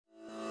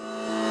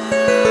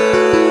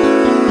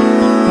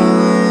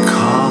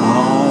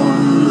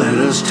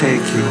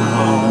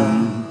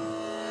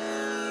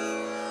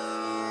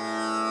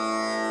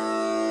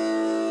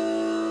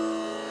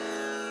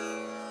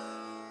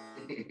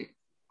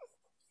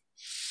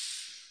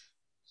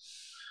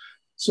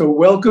So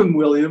welcome,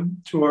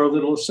 William, to our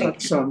little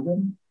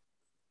satsang.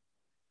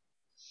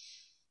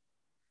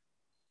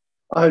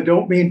 I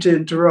don't mean to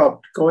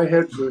interrupt. Go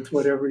ahead with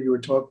whatever you were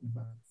talking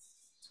about.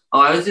 Oh,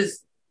 I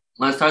was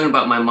talking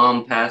about my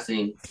mom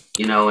passing,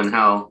 you know, and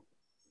how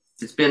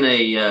it's been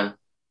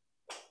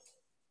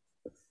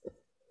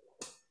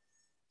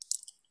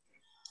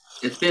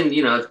it's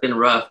been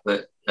rough,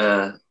 but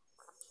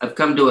I've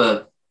come to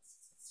a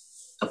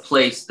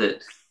place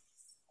that,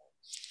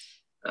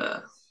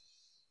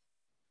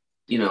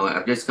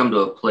 I've just come to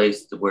a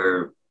place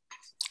where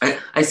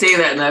I say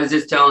that, and I was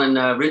just telling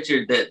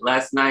Richard that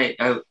last night,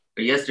 whatever,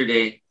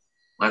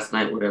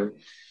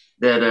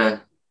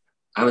 that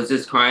I was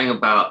just crying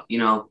about,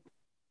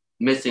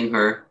 missing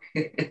her,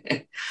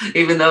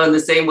 even though in the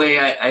same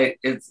way,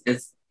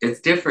 it's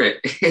different.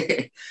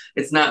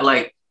 It's not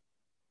like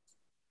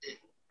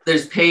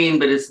there's pain,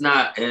 but it's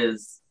not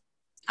as,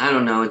 I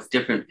don't know, it's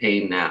different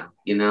pain now,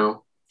 you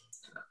know?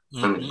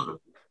 Mm-hmm. I mean,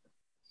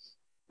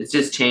 it's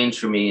just changed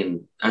for me.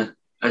 And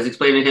I was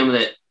explaining to him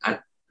that I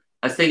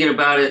was thinking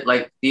about it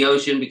like the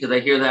ocean, because I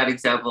hear that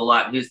example a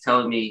lot. He was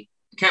telling me,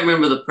 I can't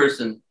remember the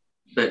person,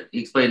 but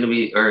he explained to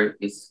me, or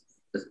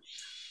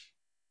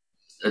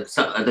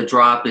the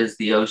drop is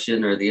the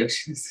ocean, or the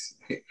ocean.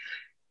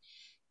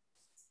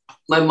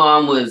 My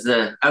mom was,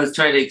 I was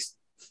trying to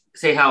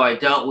say how I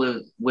dealt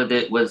with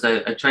it was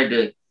I tried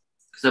to,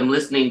 because I'm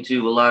listening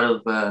to a lot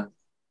of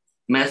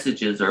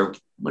messages or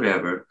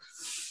whatever,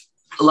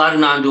 a lot of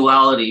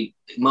non-duality,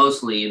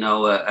 mostly,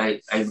 I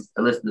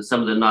listened to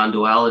some of the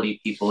non-duality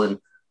people, and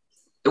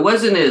it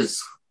wasn't as,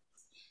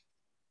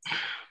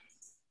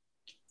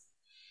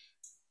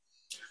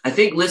 I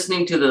think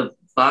listening to the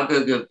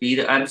Bhagavad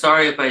Gita, I'm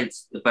sorry if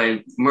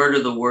I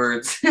murder the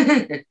words,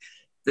 that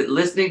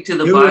listening to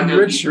the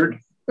Bhagavad Gita,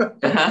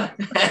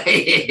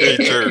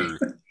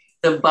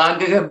 the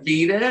Bhagavad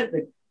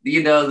Gita,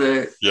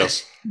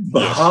 yes.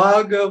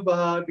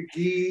 Bhagavad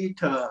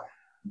Gita.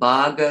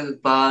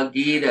 Bhagavad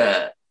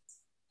Gita.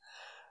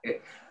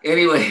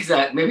 Anyways,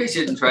 maybe I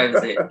shouldn't try to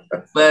say it,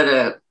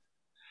 but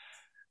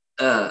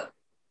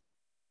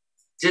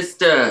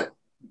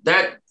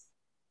that,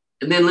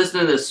 and then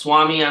listening to the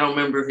Swami, I don't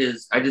remember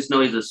I just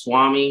know he's a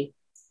Swami.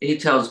 He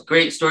tells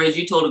great stories.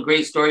 You told a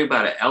great story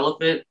about an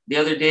elephant the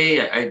other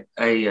day.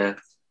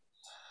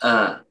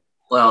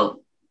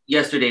 Well,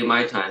 yesterday,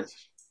 my time.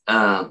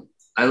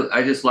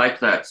 I just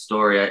liked that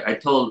story.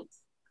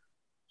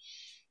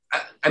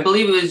 I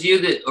believe it was you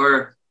that,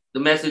 or the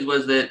message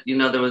was that,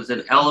 there was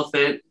an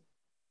elephant.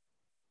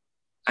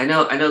 I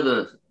know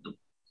the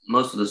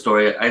most of the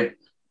story.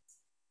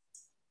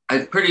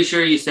 I'm pretty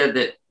sure you said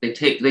that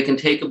they can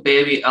take a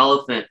baby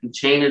elephant and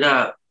chain it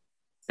up,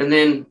 and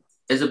then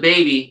as a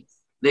baby,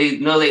 they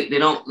know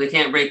they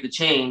can't break the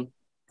chain,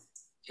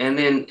 and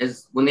then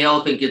when the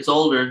elephant gets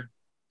older,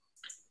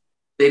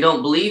 they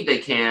don't believe they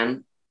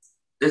can.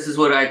 This is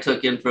what I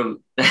took in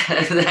from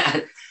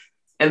that.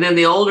 And then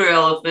the older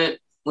elephant,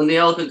 when the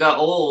elephant got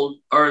old,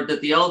 or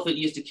that the elephant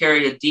used to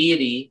carry a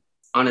deity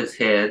on its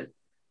head,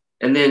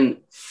 and then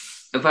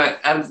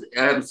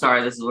I'm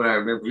sorry, this is what I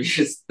remember,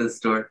 just the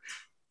story.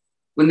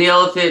 When the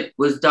elephant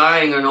was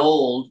dying and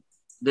old,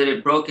 that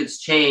it broke its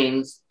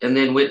chains and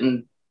then went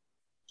and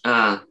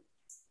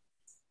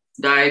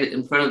died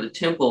in front of the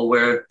temple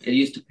where it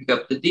used to pick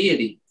up the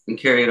deity and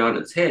carry it on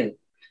its head.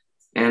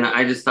 And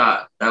I just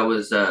thought that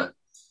was a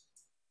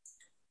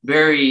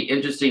very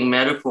interesting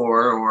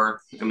metaphor,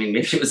 or, I mean,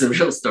 maybe it was a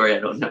real story, I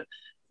don't know.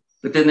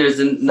 But then there's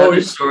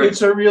another story.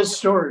 It's a real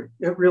story.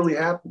 It really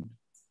happened.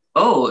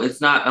 Oh,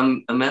 it's not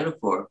a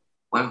metaphor.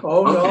 Wow.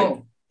 Oh, okay.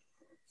 No.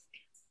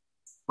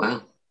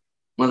 Wow.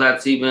 Well,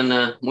 that's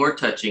even more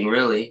touching,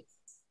 really.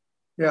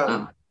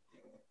 Yeah.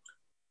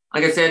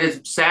 Like I said,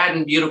 it's sad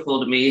and beautiful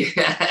to me.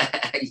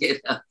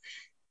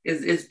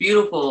 It's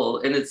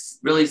beautiful, and it's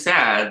really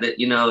sad that,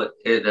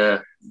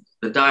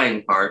 the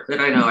dying part. But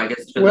I know, I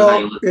guess.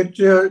 Well,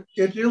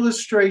 it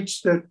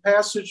illustrates that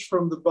passage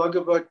from the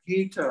Bhagavad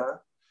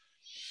Gita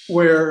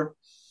where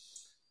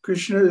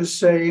Krishna is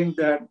saying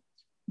that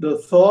the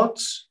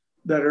thoughts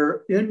that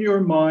are in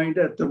your mind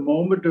at the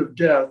moment of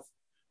death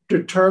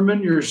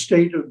determine your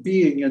state of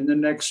being in the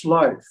next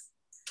life.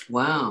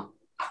 Wow.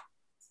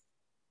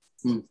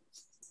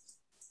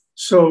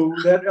 So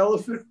that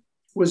elephant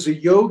was a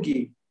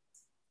yogi,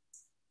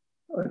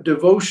 a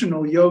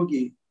devotional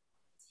yogi,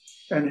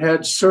 and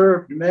had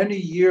served many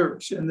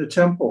years in the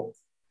temple.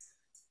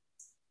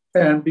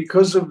 And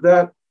because of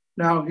that,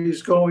 now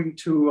he's going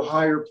to a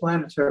higher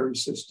planetary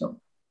system,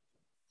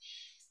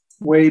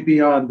 way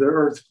beyond the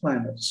Earth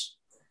planets,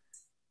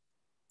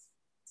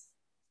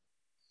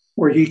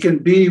 where he can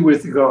be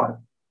with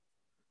God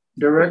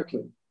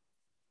directly.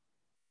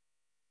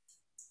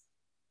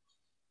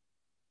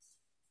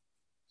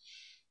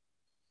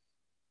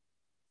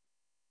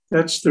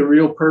 That's the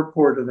real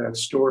purport of that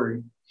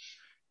story.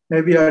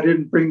 Maybe I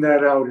didn't bring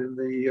that out in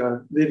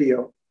the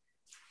video.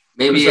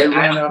 Maybe I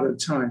ran out of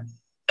time.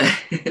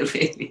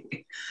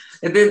 Maybe.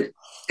 And then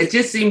it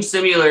just seems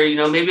similar,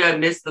 maybe I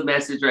missed the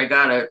message, or I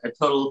got a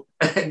total,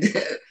 a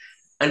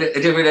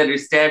different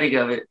understanding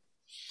of it.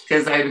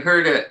 because I'd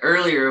heard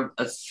earlier,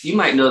 you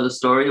might know the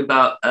story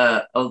about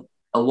a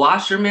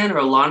washerman or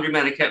a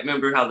laundryman. I can't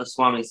remember how the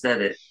Swami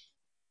said it.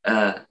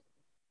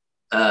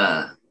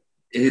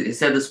 He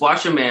said this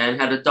washerman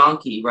had a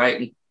donkey, right?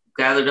 And he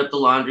gathered up the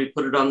laundry,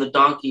 put it on the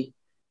donkey.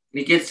 And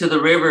he gets to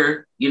the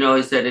river. You know,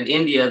 he said in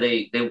India,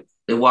 they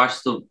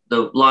wash the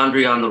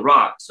laundry on the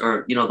rocks,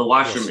 or, you know, the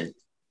washerman. Yes.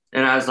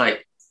 And I was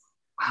like,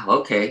 wow,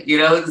 okay. You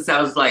know, it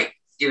sounds like,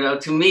 you know,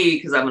 to me,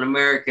 because I'm an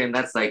American,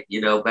 that's like, you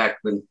know, back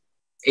when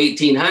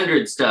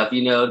 1800 stuff,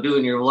 you know,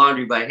 doing your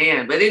laundry by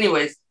hand. But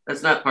anyways,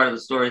 that's not part of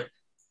the story.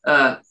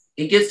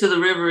 He gets to the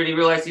river and he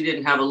realized he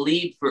didn't have a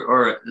lead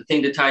or the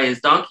thing to tie his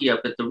donkey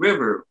up at the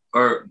river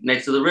or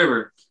next to the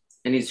river.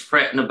 And he's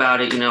fretting about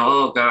it, you know,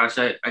 oh gosh,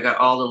 I got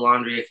all the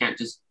laundry. I can't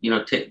just, you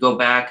know, go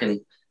back. And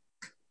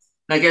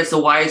I guess a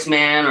wise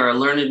man or a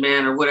learned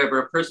man or whatever,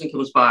 a person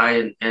comes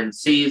by and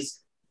sees,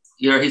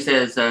 you know, he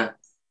says,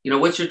 you know,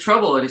 what's your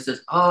trouble? And he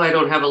says, oh, I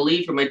don't have a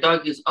lead for my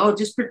dog. He says, oh,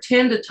 just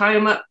pretend to tie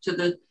him up to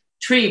the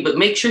tree, but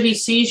make sure he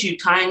sees you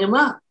tying him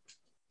up.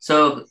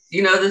 So,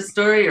 you know this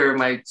story, or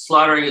am I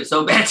slaughtering it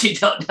so bad you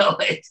don't know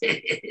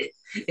it?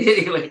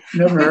 Anyway.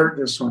 Never heard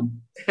this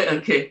one.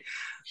 Okay.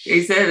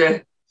 He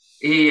said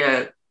he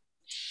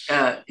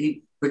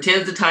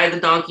pretends to tie the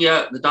donkey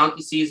up. The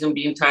donkey sees him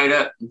being tied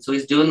up. And so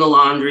he's doing the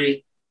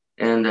laundry.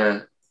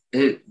 And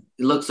he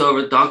looks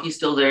over, the donkey's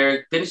still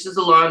there, finishes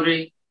the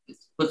laundry,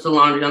 puts the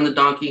laundry on the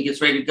donkey and gets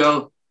ready to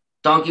go.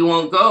 Donkey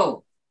won't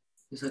go.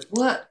 He's like,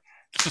 what?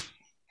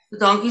 The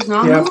donkey's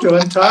not You have to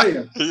untie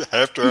him. You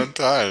have to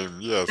untie him,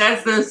 yes.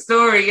 That's the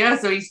story, yeah.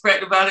 So he's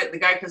fretting about it. The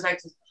guy comes back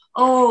and says,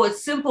 oh,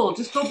 it's simple.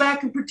 Just go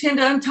back and pretend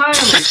to untie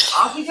him. And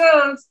off he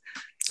goes.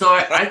 So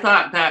I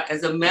thought that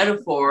as a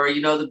metaphor,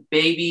 you know, the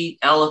baby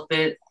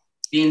elephant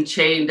being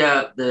chained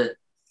up, the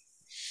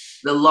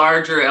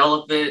larger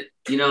elephant,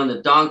 you know, and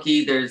the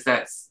donkey, there's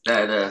that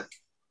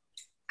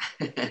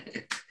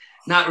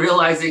not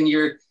realizing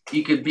you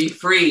could be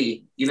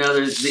free. You know,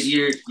 there's that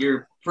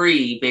you're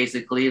free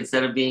basically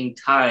instead of being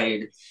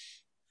tied,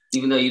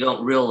 even though you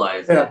don't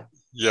realize it.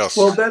 Yes.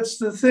 Well, that's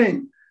the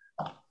thing.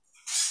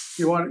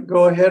 You want to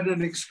go ahead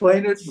and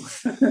explain it,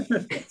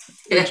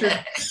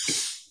 Richard?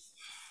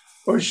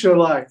 Or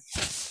shall I?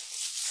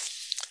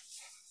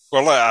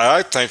 Well,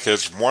 I think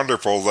it's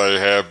wonderful they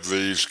have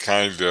these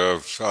kind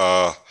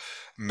of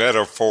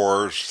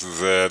metaphors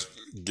that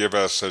give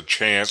us a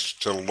chance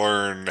to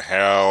learn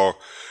how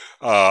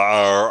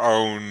our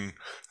own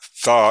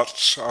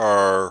thoughts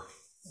are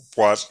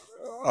what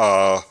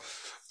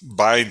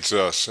binds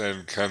us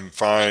and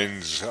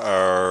confines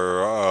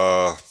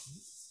our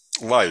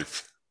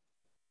life.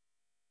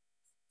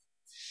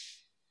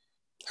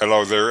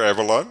 Hello there,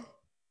 Evelyn.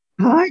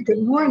 Hi,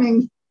 good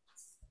morning.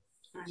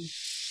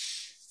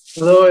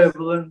 Hello,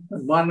 Evelyn.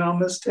 One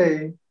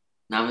namaste.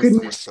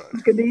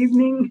 Namaste. Good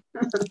evening.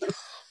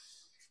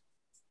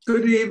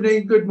 Good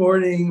evening, good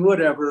morning,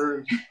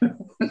 whatever.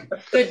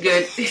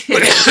 Good.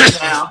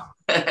 Now.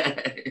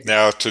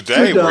 Now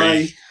today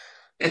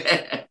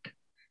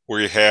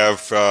we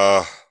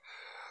have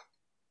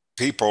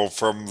people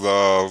from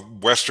the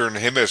Western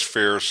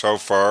Hemisphere so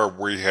far.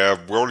 We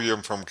have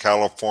William from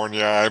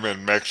California. I'm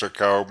in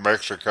Mexico.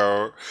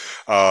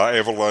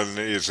 Evelyn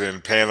is in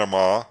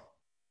Panama.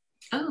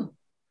 Oh.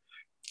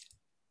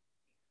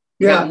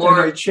 Yeah, and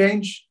I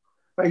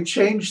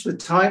changed the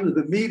time of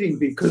the meeting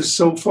because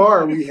so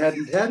far we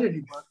hadn't had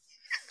anybody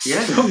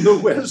from the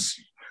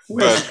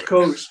west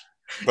coast.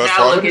 But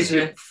what is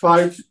it,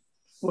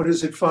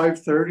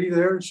 5:30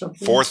 there or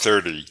something?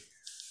 4:30.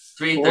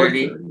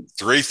 3:30.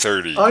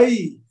 3:30.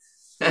 Aye.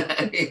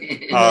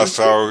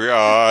 So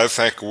I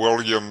think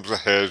Williams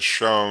has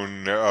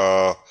shown,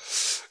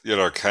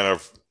 kind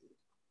of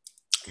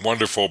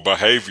wonderful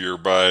behavior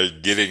by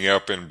getting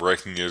up and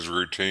breaking his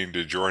routine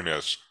to join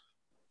us.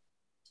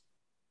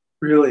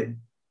 Really?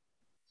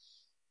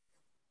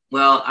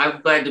 Well,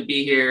 I'm glad to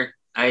be here.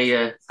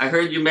 I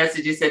heard your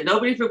message. You said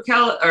nobody from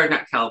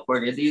not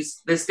California.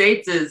 The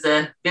States has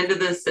been to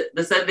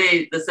the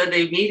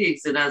Sunday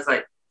meetings, and I was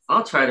like,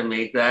 I'll try to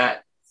make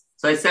that.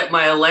 So I set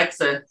my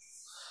Alexa,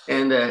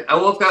 and I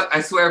woke up,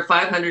 I swear,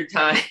 500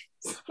 times.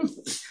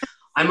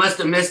 I must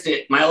have missed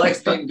it. My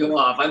Alexa didn't go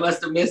off. I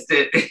must have missed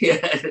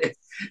it.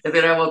 And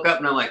then I woke up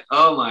and I'm like,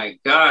 oh my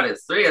God,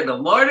 it's 3 a.m.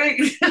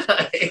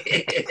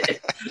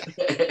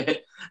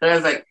 And I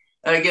was like,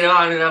 I get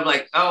on and I'm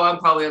like, oh, I'm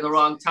probably on the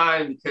wrong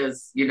time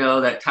because, you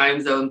know, that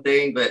time zone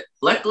thing. But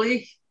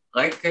luckily,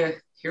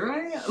 here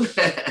I am.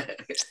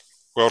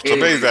 Well, to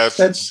me,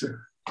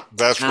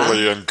 that's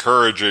really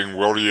encouraging,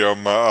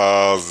 William.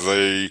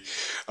 The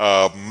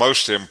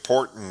most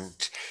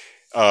important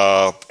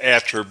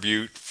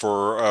attribute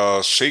for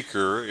a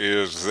seeker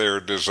is their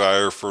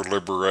desire for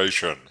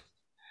liberation.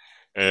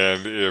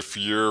 And if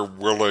you're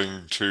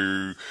willing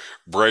to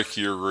break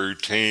your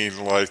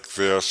routine like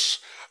this,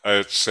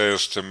 it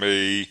says to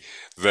me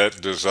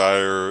that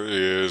desire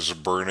is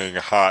burning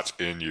hot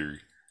in you.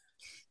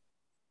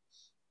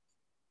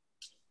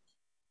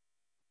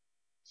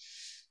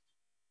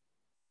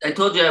 I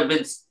told you I've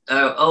been,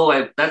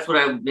 that's what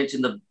I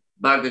mentioned, the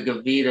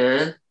Bhagavad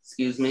Gita,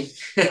 Excuse me.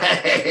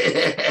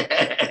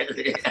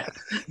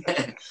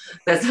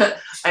 That's what,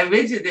 I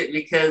mentioned it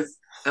because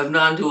of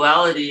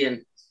non-duality,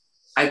 and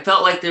I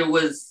felt like there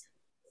was,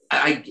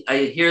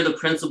 I hear the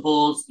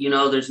principles, you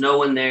know, there's no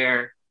one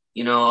there,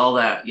 you know, all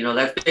that, you know,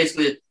 that's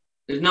basically,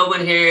 there's no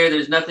one here,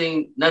 there's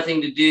nothing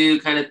to do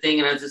kind of thing.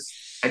 And I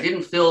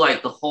didn't feel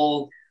like the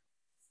whole,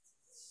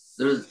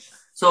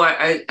 so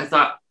I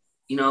thought,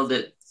 you know,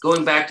 that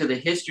going back to the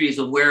histories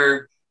of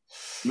where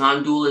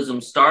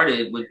non-dualism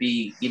started would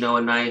be, you know,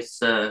 a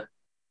nice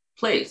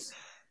place.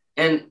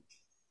 And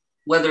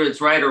whether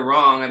it's right or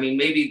wrong, I mean,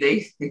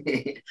 maybe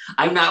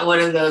I'm not one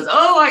of those,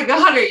 oh, I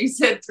got it, you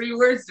said 3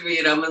 words to me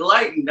and I'm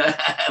enlightened.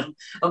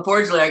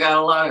 Unfortunately, I got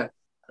a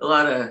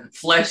lot of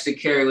flesh to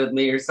carry with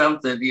me or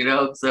something, you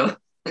know, so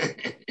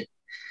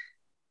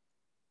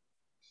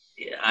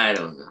yeah, I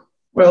don't know.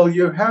 Well,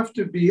 you have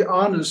to be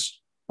honest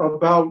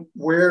about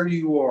where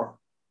you are.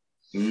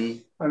 Mm-hmm.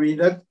 I mean,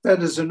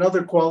 that is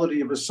another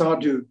quality of a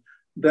sadhu,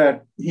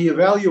 that he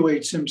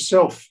evaluates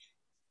himself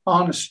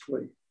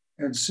honestly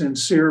and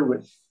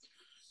sincerely.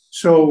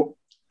 So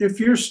if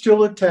you're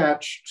still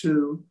attached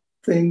to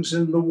things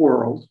in the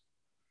world,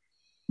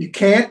 you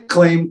can't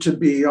claim to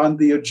be on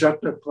the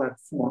Ajata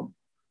platform,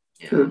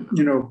 you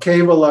know,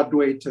 Kevala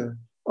Advaita,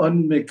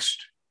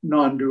 unmixed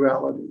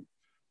non-duality.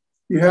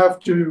 You have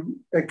to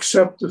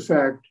accept the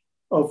fact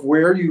of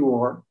where you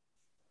are,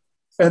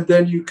 and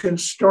then you can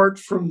start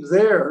from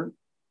there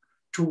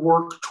to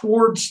work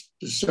towards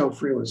the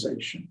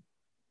self-realization.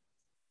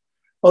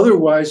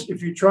 Otherwise,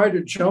 if you try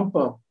to jump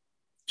up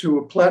to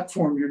a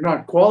platform you're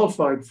not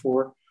qualified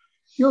for,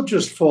 you'll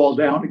just fall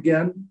down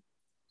again.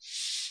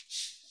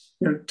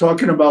 You know,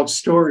 talking about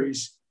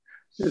stories,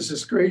 there's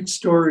this great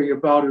story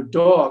about a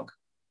dog.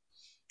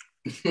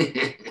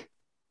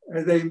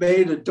 And they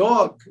made a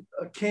dog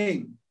a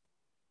king.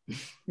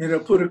 You know,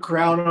 put a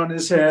crown on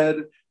his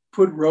head,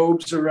 put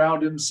robes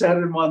around him, sat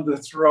him on the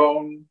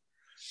throne,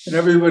 and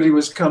everybody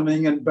was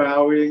coming and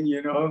bowing,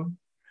 you know,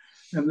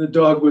 and the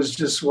dog was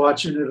just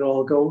watching it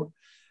all go.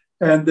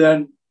 And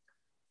then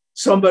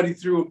somebody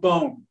threw a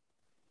bone.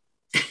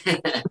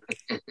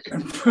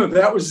 And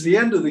that was the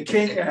end of the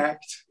king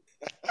act.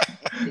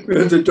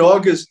 The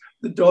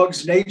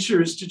dog's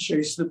nature is to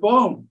chase the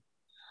bone.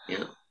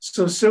 Yeah.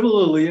 So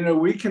similarly, you know,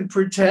 we can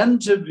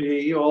pretend to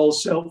be all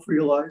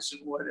self-realized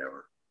and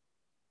whatever.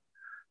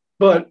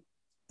 But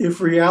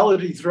if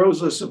reality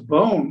throws us a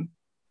bone,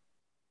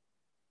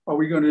 are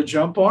we going to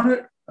jump on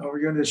it? Are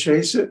we going to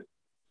chase it?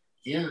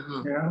 Yeah.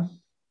 Huh. Yeah.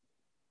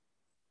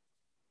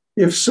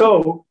 If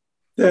so,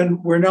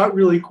 then we're not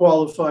really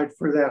qualified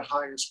for that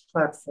highest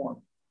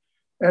platform.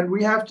 And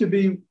we have to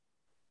be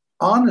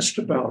honest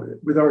about it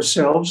with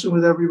ourselves and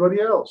with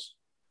everybody else.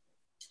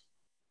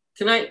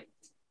 Can I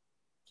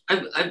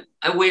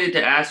waited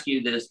to ask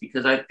you this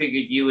because I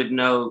figured you would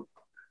know.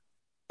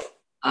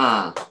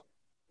 Do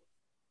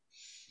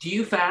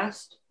you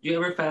fast? Do you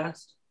ever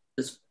fast?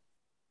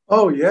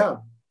 Oh, yeah.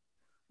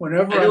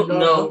 Whenever I'm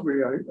not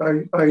hungry,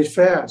 I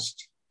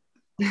fast.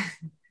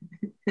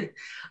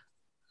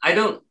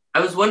 I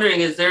was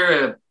wondering, is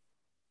there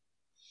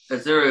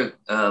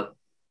a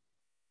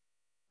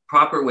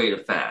proper way to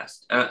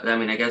fast? I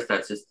mean, I guess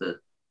that's just the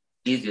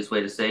easiest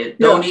way to say it.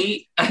 Yeah. Don't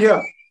eat.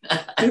 Yeah.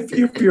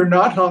 If you're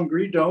not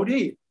hungry, don't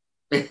eat.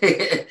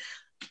 It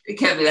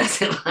can't be that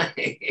simple.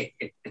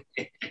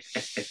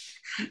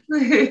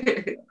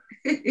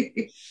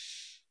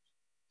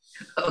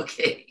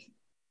 Okay.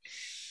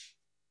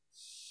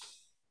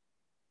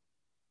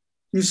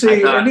 You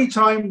see,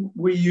 anytime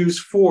we use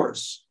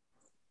force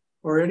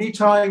or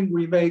anytime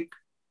we make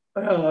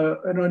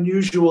an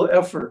unusual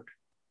effort,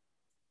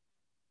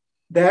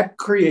 that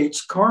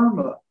creates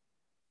karma.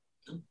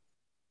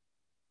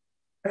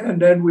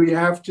 And then we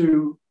have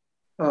to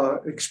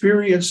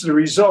experience the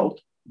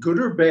result, good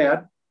or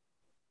bad,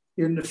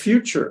 in the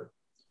future,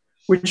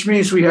 which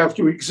means we have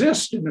to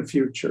exist in the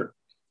future.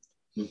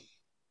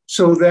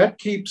 So that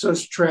keeps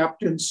us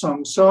trapped in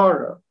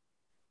samsara.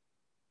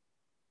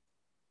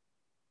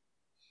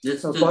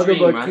 It's the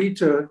Bhagavad dream,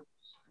 Gita,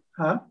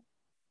 huh?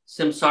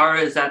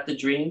 Samsara, is that the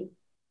dream?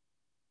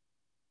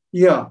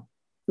 Yeah,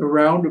 the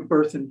round of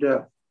birth and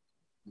death.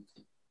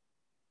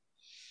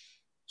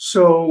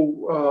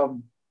 So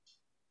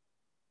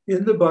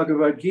in the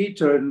Bhagavad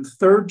Gita, in the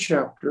 3rd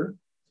chapter,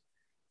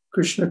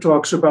 Krishna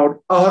talks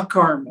about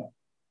akarma.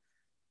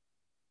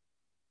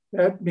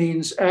 That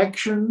means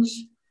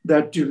actions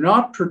that do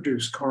not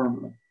produce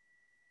karma.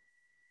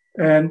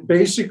 And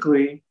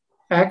basically,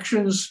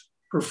 actions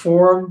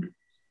performed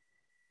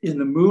in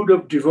the mood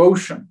of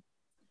devotion,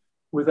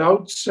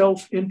 without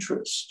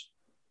self-interest,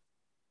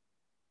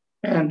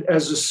 and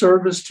as a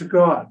service to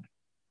God,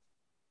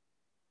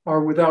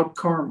 are without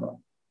karma.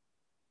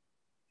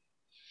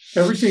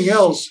 Everything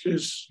else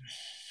is,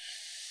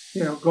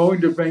 you know,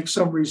 going to make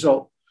some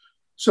result.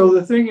 So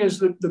the thing is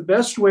that the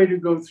best way to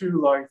go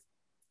through life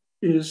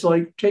is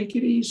like, take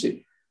it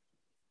easy,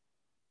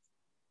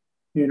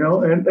 you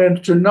know,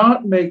 and to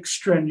not make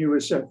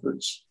strenuous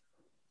efforts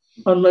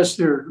unless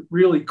they're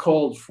really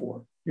called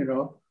for, you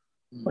know,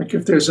 like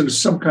if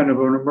there's some kind of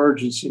an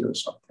emergency or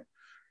something.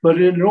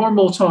 But in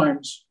normal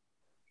times,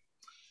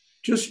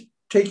 just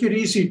take it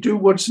easy, do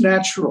what's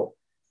natural,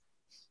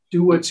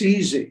 do what's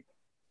easy.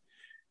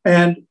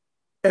 And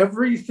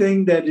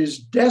everything that is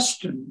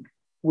destined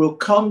will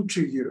come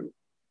to you.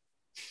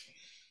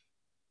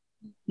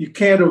 You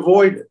can't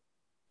avoid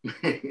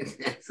it.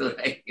 That's what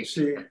I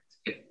see.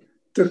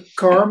 The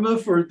karma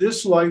for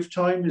this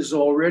lifetime is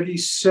already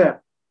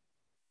set.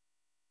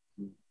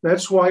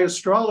 That's why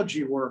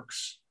astrology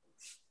works.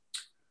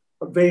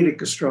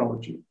 Vedic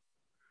astrology.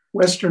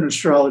 Western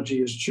astrology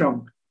is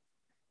junk.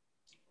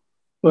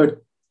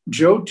 But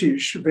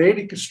Jyotish,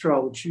 Vedic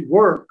astrology,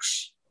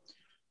 works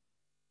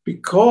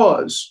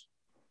because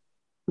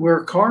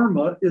where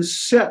karma is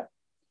set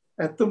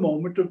at the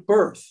moment of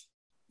birth.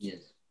 Yes.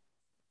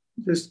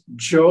 This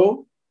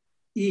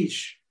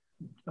Jo-ish.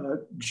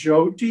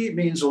 Jyoti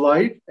means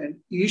light, and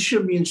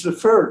Isha means the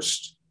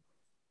first.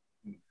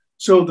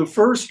 So the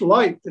first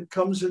light that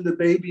comes in the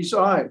baby's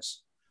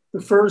eyes,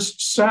 the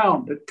first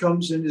sound that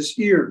comes in his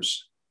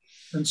ears,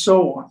 and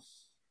so on,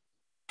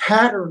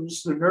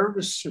 patterns the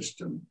nervous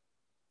system.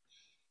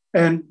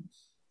 And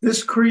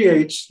this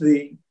creates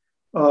the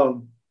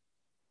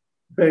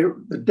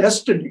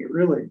destiny,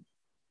 really,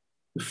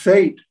 the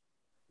fate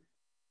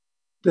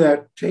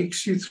that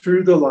takes you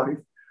through the life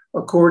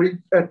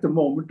according at the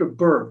moment of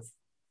birth.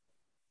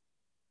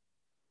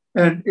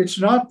 And it's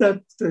not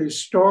that the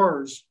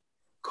stars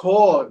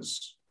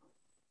cause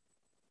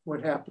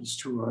what happens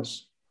to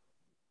us.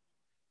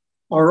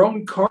 Our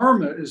own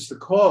karma is the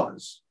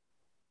cause,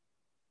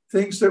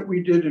 things that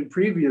we did in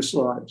previous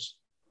lives.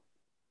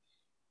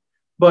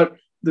 But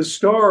the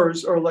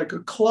stars are like a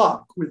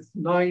clock with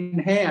 9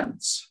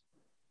 hands,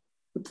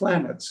 the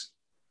planets.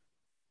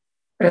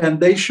 And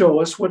they show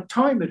us what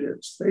time it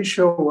is. They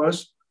show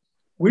us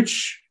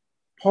which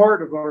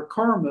part of our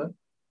karma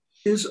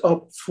is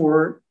up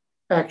for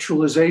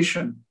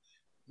actualization.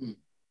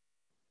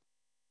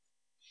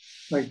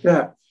 Like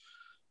that.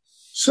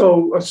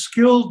 So a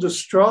skilled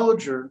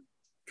astrologer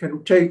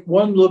can take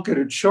one look at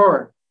a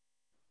chart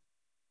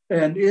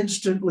and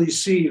instantly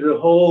see the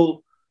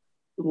whole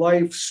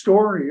life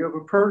story of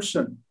a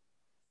person.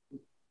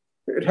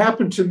 It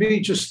happened to me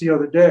just the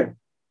other day.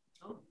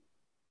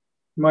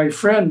 My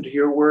friend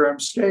here where I'm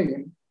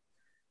staying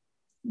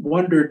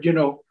wondered,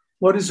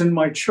 what is in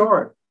my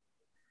chart?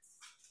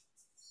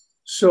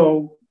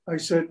 So I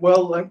said,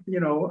 well,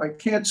 I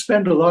can't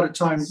spend a lot of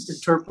time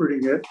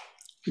interpreting it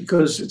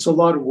because it's a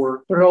lot of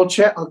work, but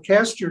I'll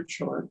cast your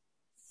chart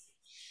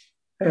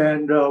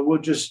and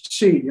we'll just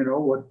see,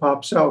 what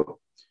pops out.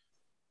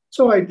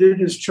 So I did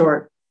his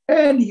chart,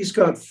 and he's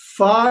got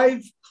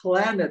 5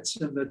 planets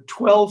in the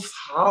 12th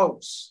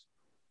house.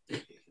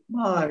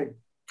 My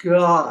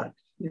God,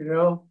 I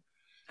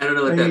don't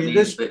know what that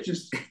means. But...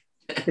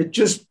 it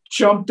just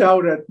jumped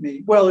out at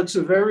me. Well, it's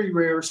a very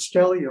rare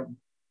stellium.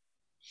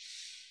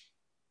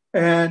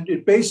 And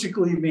it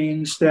basically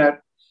means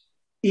that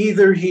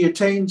either he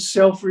attains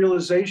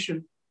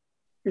self-realization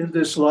in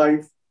this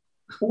life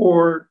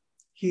or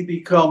he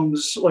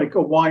becomes like a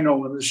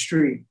wino in the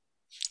street.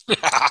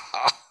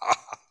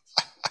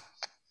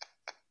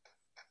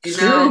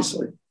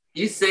 Seriously.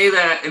 You say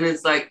that and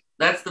it's like,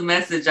 that's the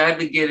message I've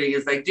been getting.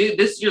 It's like, dude,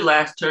 this is your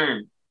last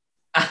term.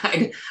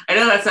 I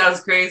know that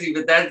sounds crazy,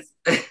 but that's,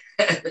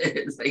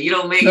 it's like, you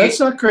don't make That's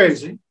not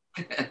crazy.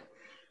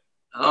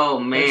 Oh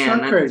man,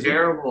 that's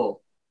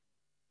terrible.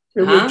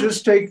 It would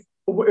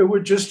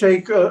just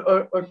take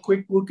a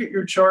quick look at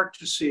your chart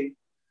to see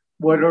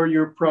what are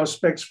your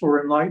prospects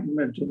for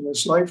enlightenment in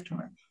this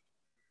lifetime.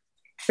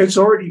 It's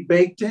already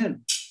baked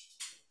in.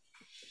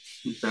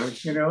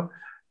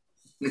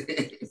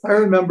 I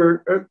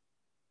remember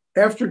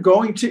after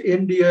going to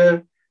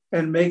India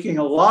and making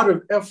a lot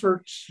of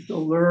efforts to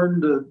learn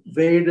the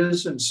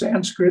Vedas and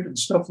Sanskrit and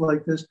stuff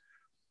like this,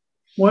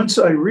 once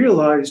I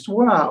realized,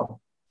 wow,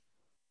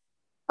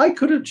 I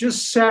could have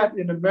just sat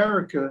in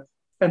America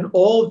and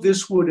all of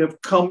this would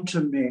have come to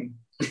me.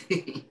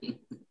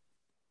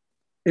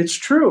 It's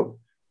true,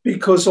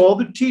 because all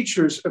the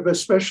teachers,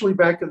 especially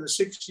back in the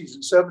 60s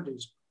and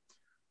 70s,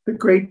 the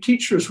great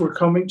teachers were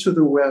coming to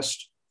the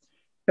West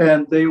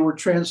and they were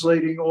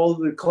translating all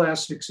the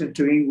classics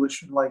into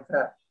English and like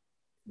that.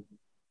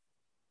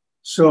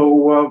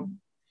 So,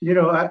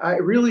 I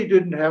really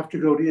didn't have to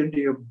go to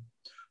India,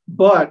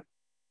 but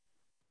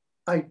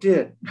I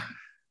did.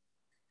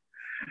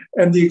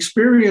 And the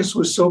experience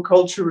was so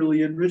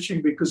culturally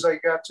enriching because I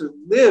got to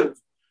live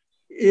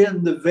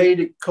in the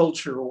Vedic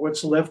culture, or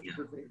what's left of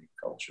the Vedic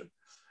culture,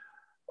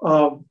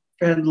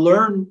 and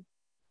learn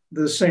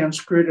the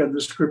Sanskrit and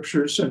the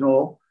scriptures and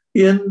all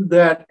in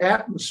that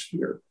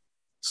atmosphere.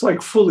 It's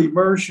like full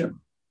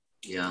immersion.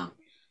 Yeah.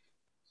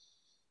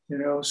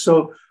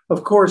 So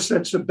of course,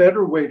 that's a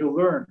better way to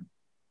learn.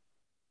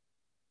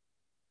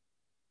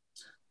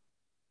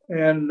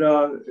 And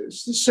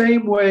it's the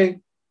same way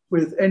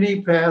with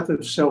any path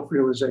of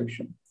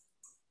self-realization.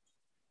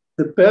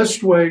 The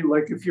best way,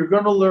 like if you're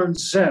going to learn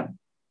Zen,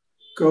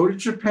 go to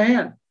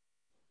Japan.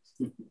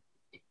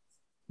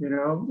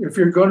 If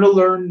you're going to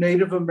learn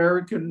Native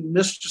American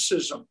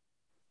mysticism,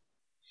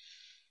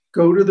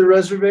 go to the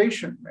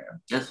reservation,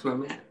 man. That's where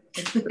I'm at.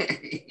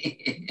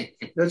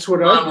 That's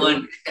what I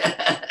do.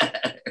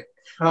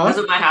 Huh? That's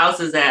what my house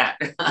is at.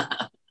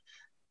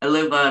 I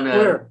live on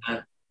Where?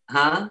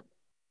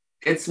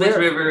 It's Smith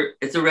River.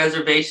 It's a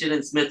reservation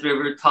in Smith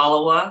River,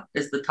 Tolowa.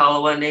 It's the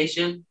Tolowa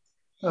Nation.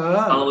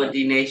 Tolowa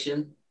D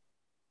Nation.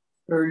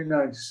 Very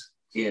nice.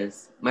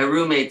 Yes. My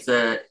roommate's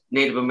a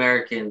Native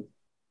American.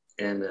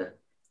 And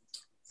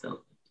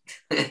so.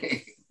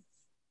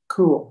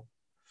 Cool.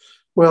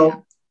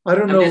 Well, I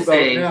don't know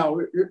about now.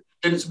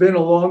 It's been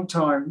a long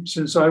time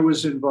since I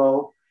was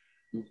involved.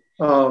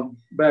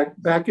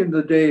 Back in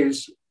the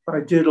days, I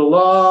did a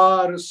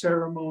lot of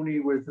ceremony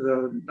with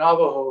the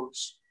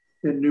Navajos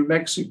in New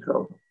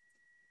Mexico.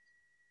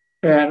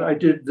 And I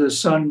did the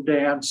sun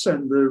dance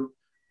and the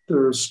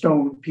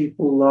Stone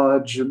People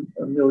Lodge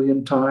a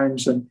million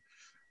times. And,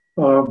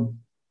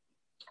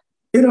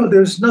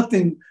 there's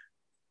nothing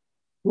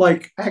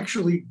like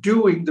actually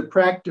doing the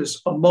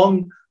practice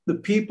among the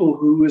people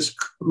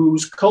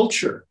whose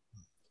culture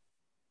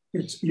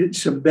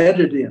it's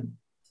embedded in.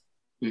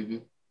 Mm-hmm.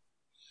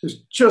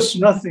 There's just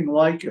nothing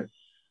like it.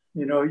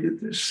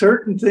 There's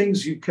certain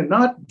things you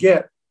cannot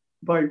get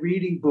by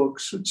reading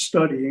books and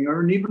studying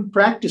or even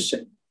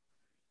practicing.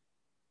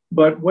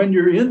 But when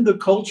you're in the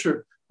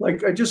culture,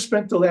 like I just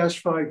spent the last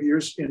 5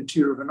 years in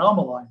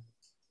Tiruvannamalai.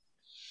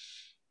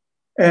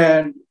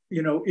 And,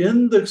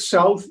 in the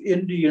South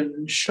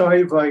Indian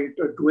Shaivite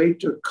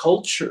Advaita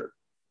culture,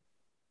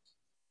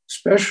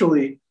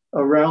 especially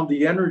around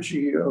the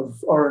energy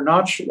of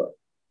Arunachala,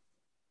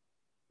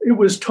 it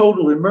was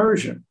total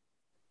immersion.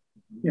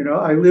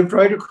 I lived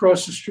right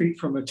across the street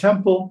from a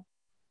temple,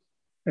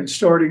 and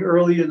starting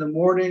early in the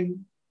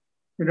morning,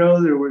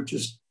 there were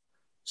just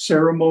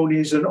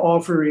ceremonies and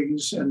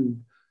offerings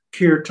and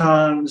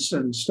kirtans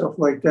and stuff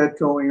like that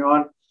going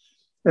on.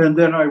 And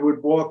then I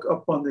would walk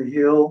up on the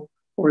hill,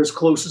 or as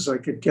close as I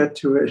could get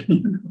to it,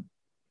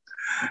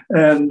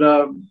 and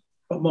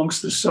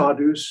amongst the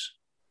sadhus.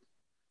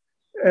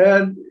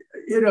 And,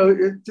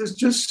 there's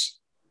just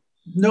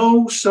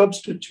no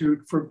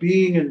substitute for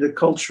being in the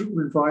cultural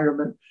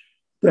environment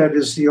that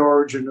is the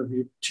origin of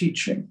your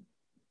teaching.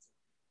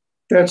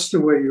 That's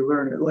the way you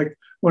learn it. Like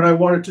when I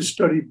wanted to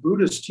study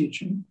Buddhist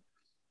teaching,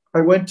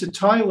 I went to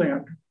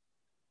Thailand.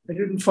 I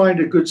didn't find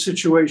a good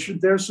situation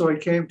there, so I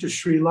came to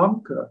Sri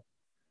Lanka.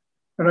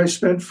 And I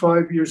spent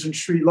 5 years in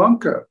Sri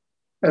Lanka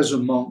as a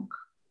monk,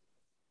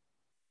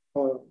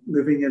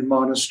 living in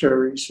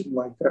monasteries and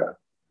like that.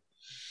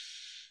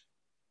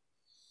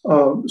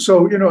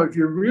 So, if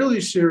you're really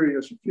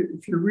serious,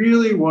 if you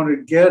really want to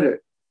get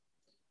it,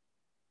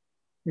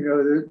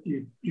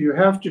 you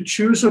have to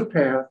choose a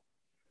path.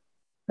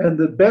 And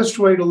the best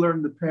way to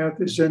learn the path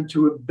is then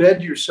to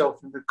embed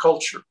yourself in the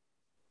culture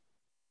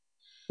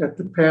that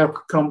the path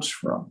comes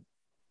from.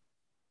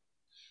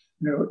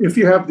 If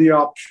you have the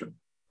option,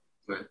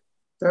 right.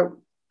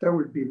 That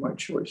would be my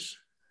choice.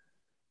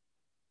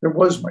 That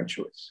was my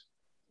choice.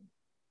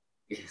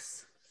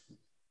 Yes.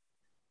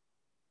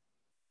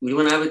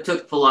 When I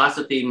took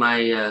philosophy,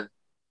 my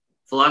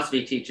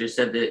philosophy teacher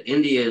said that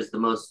India is the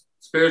most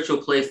spiritual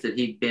place that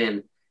he'd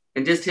been.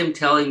 And just him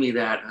telling me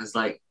that, I was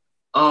like,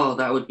 oh,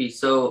 that would be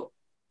so,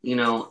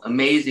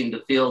 amazing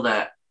to feel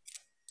that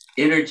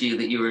energy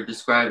that you were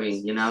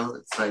describing,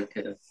 It's like,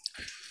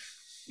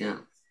 yeah.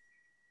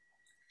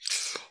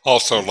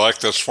 Also, like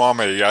the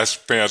Swami, I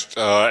spent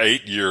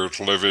 8 years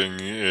living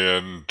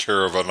in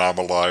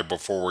Tiruvannamalai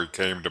before we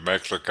came to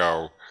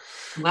Mexico.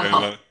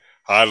 Wow. And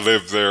I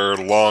lived there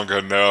long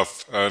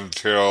enough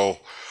until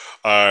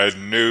I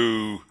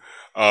knew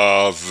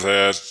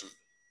that,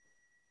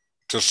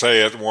 to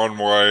say it one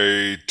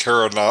way,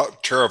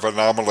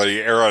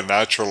 Tiruvannamalai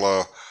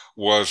Arunachala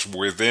was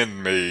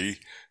within me,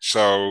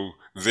 so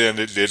then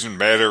it didn't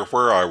matter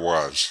where I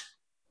was.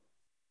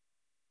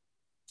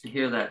 I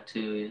hear that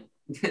too.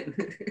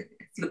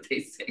 That's what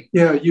they say.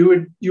 Yeah,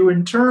 you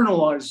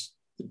internalize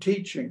the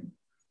teaching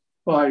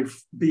by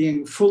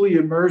being fully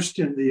immersed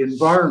in the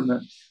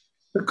environment,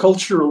 the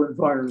cultural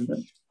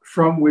environment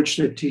from which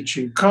the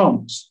teaching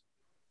comes.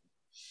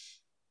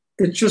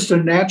 It's just a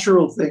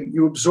natural thing.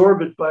 You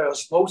absorb it by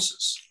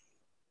osmosis.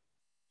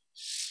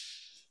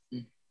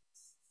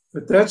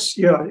 But that's,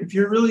 if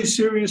you're really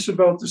serious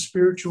about the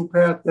spiritual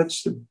path,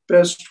 that's the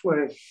best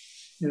way,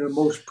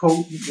 most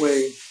potent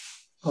way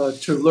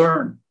to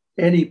learn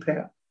any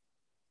path.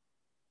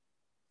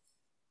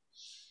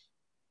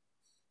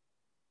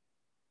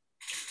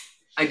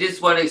 I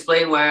just want to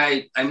explain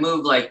why I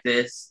move like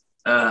this.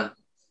 I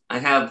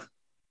have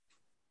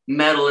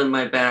metal in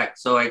my back,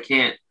 so I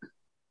can't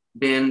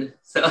bend.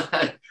 So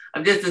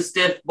I'm just a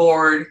stiff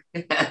board.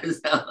 So,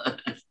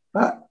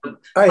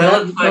 I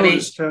haven't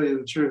noticed, to tell you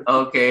the truth.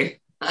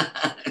 Okay.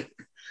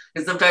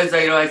 And sometimes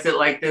I sit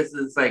like this,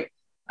 and it's like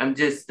I'm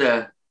just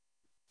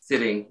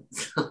sitting.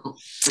 So.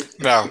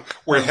 Now,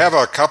 we have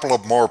a couple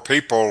of more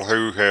people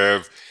who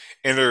have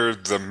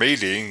entered the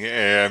meeting,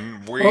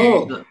 and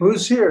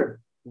who's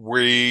here? Kumar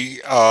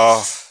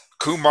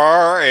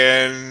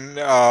and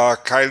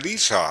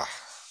Kailisa.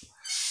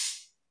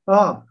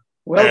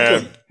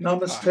 Welcome.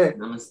 Namaste.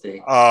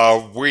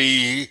 Namaste.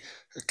 We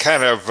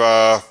kind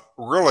of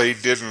really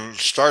didn't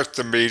start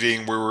the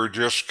meeting. We were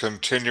just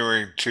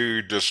continuing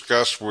to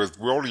discuss with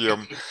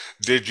William.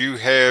 Did you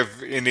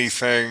have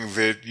anything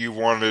that you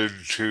wanted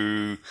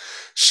to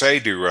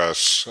say to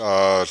us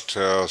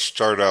to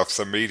start off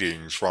the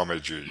meeting,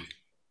 Swamiji?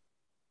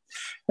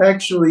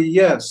 Actually,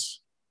 yes.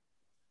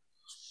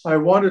 I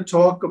want to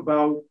talk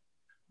about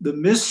the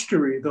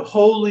mystery, the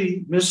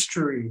holy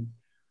mystery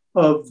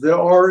of the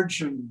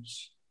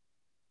origins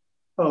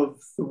of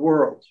the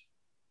world.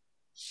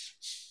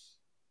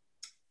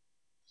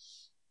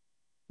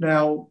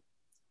 Now,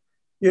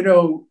 you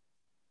know,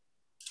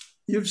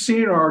 you've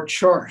seen our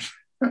chart,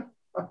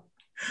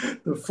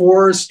 the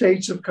 4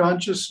 states of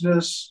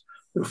consciousness,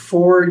 the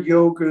 4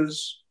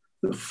 yogas,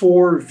 the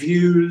 4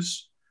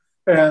 views,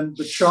 and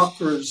the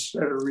chakras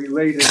that are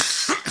related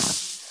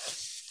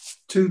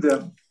to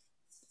them.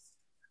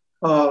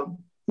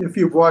 If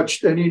you've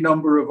watched any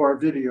number of our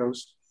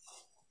videos.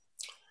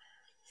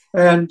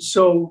 And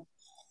so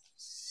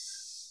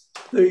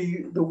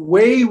the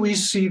way we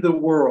see the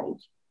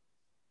world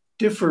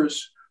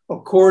differs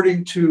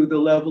according to the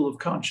level of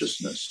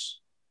consciousness.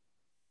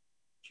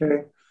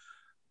 Okay.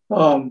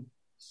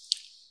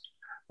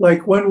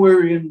 Like when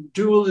we're in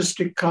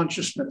dualistic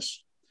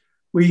consciousness,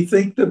 we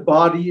think the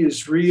body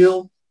is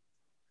real.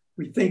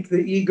 We think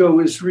the ego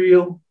is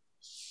real.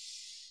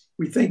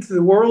 We think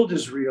the world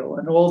is real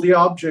and all the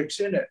objects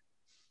in it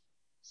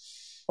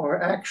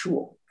are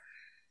actual.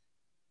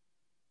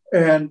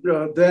 And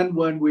then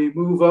when we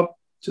move up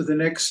to the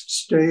next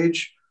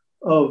stage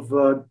of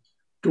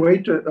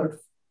Dvaita,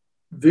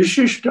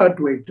 Vishishta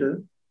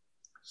Dvaita,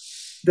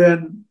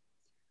 then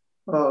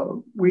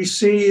we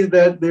see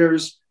that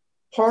there's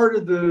part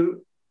of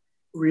the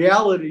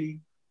reality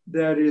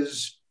that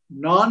is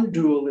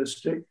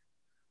non-dualistic,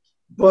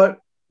 but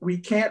we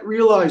can't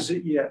realize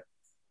it yet.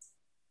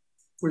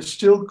 We're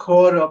still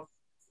caught up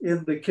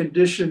in the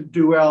conditioned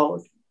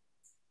duality.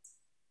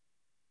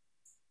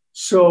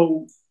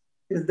 So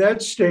in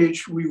that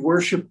stage, we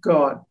worship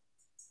God.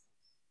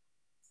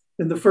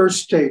 In the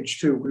first stage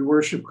too, we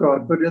worship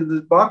God. But in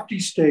the bhakti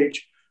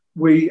stage,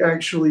 we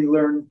actually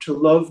learn to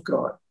love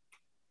God.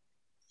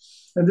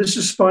 And this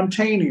is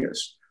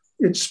spontaneous.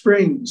 It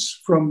springs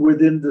from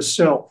within the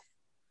self.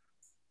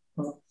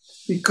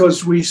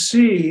 Because we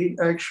see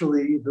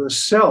actually the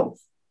self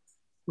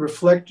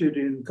reflected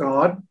in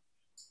God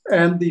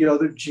and the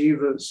other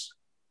jivas,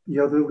 the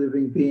other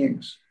living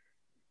beings.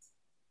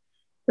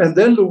 And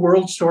then the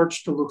world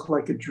starts to look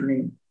like a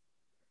dream.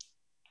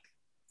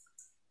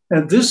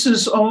 And this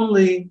is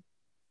only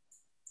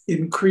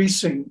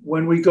increasing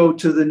when we go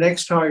to the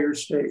next higher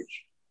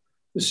stage,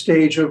 the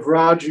stage of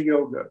Raja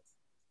Yoga,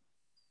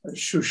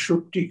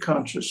 Sushupti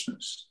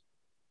consciousness.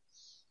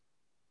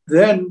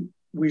 Then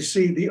we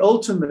see the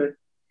ultimate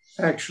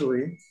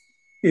actually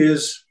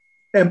is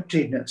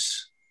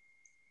emptiness,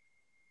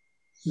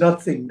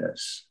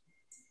 nothingness,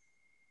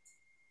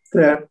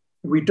 that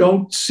we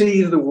don't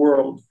see the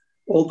world,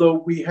 although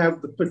we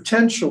have the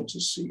potential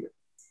to see it.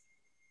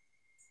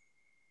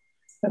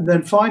 And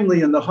then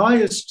finally, in the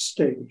highest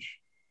stage,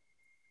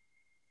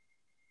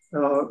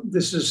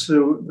 this is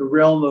the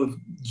realm of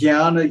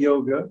Jnana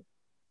Yoga,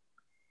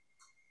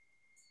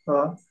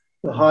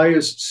 the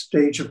highest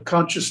stage of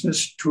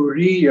consciousness,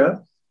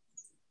 Turiya,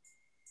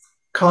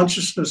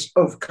 consciousness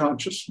of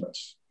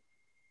consciousness.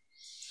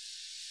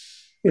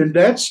 In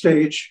that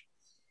stage,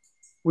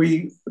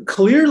 we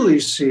clearly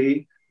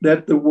see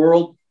that the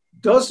world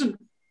doesn't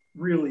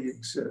really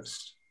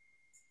exist,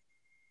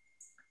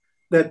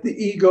 that the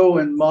ego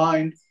and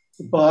mind,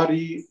 the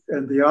body,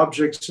 and the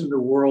objects in the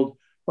world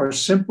are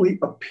simply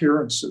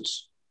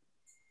appearances.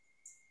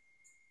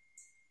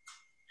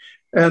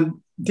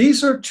 And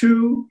these are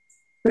 2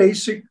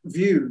 basic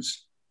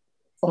views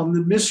on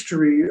the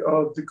mystery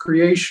of the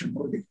creation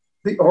or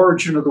the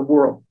origin of the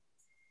world.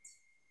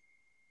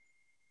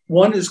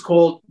 One is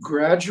called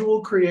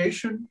gradual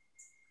creation,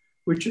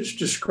 which is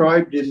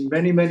described in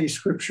many, many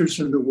scriptures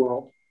in the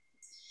world.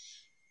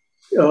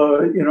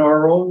 In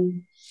our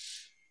own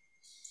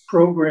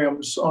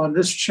programs on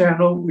this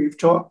channel, we've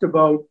talked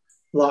about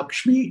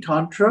Lakshmi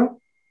Tantra.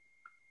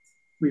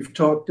 We've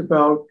talked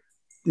about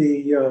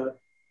the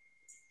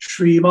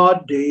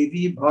Srimad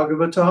Devi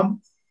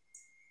Bhagavatam,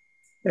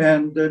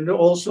 and then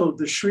also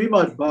the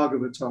Srimad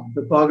Bhagavatam,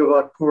 the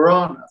Bhagavat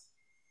Purana.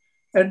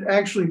 And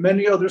actually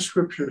many other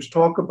scriptures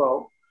talk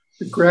about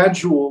the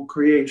gradual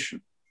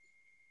creation,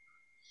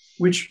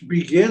 which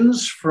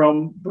begins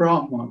from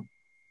Brahman.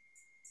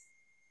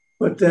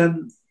 But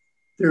then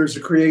there's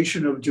a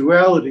creation of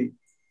duality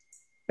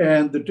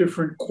and the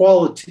different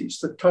qualities,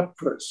 the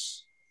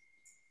tattvas.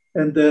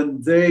 And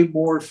then they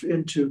morph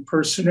into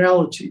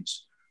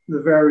personalities, the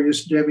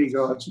various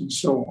demigods and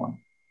so on.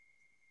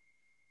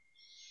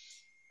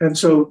 And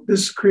so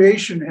this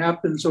creation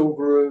happens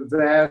over a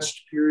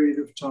vast period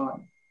of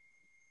time,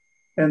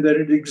 and that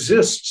it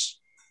exists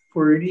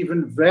for an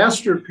even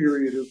vaster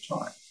period of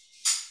time.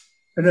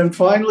 And then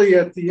finally,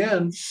 at the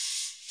end,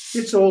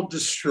 it's all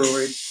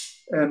destroyed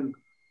and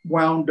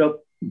wound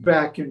up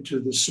back into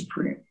the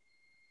Supreme.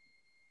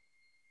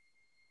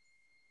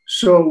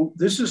 So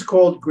this is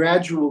called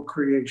gradual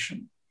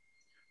creation,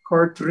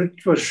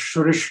 Kartritva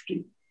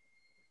Srishti.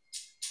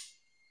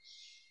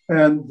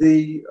 And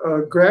the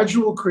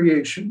gradual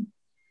creation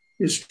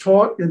is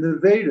taught in the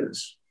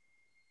Vedas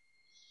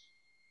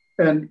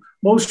and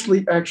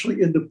mostly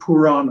actually in the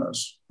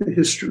Puranas, the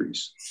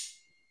histories.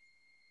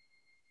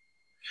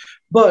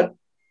 But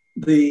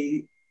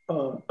the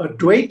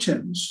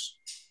Advaitins,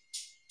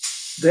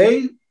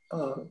 they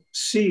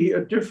see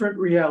a different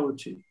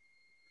reality.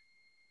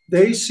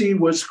 They see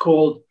what's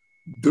called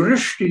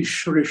Drishti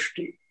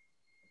Srishti,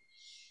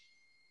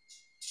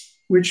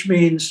 which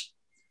means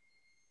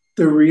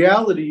the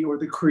reality or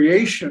the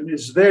creation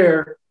is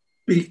there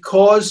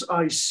because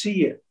I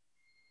see it.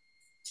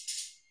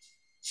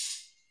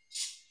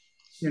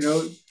 You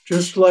know,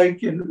 just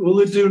like in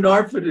Uladu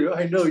Narpadu,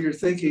 I know you're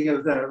thinking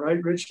of that,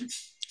 right, Richard?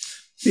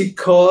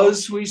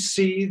 Because we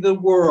see the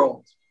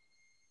world.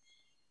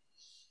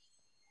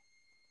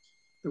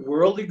 The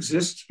world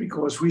exists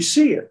because we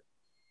see it.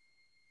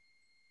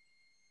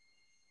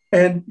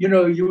 And, you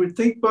know, you would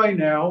think by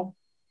now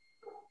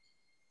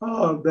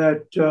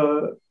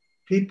that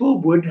people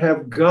would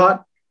have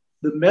got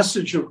the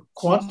message of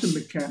quantum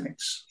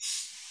mechanics,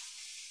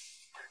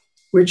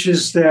 which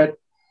is that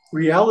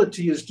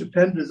reality is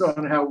dependent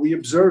on how we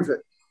observe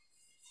it.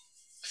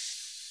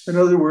 In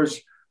other words,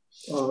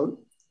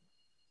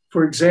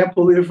 for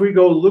example, if we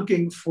go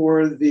looking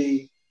for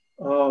the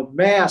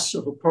mass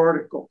of a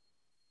particle,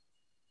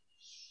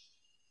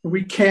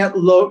 we can't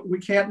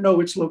know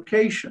its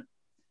location.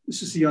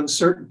 This is the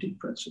uncertainty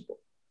principle.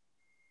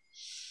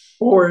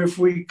 Or if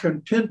we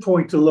can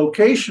pinpoint the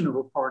location of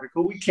a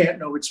particle, we can't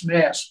know its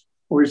mass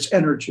or its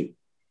energy.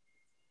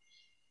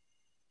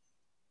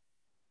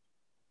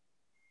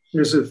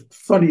 There's a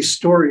funny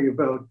story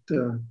about,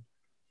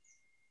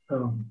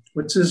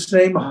 what's his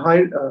name?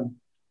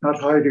 Not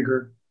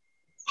Heidegger,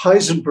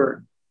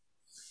 Heisenberg.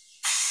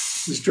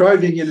 He's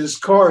driving in his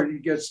car and he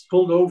gets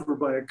pulled over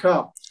by a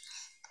cop.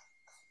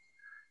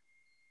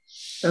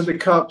 And the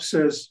cop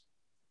says,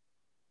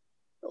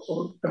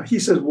 he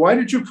says, "Why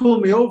did you pull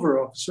me over,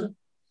 officer?"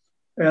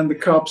 And the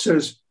cop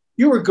says,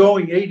 "You were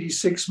going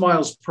 86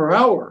 miles per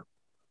hour.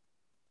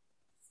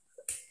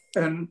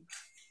 And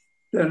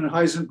then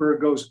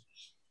Heisenberg goes,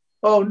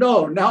 "Oh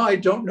no, now I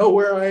don't know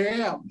where I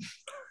am."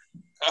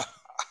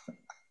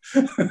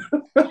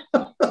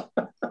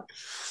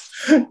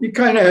 You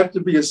kind of have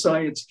to be a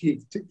science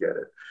geek to get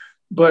it.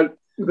 But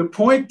the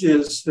point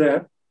is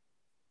that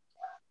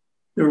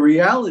the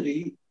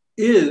reality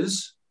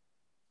is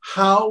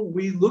how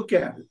we look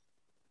at it.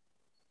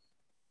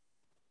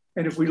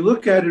 And if we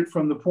look at it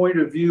from the point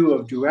of view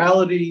of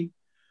duality,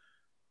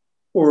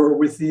 or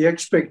with the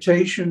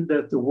expectation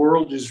that the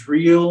world is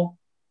real,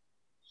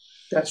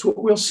 that's what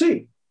we'll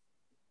see.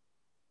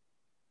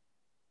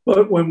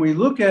 But when we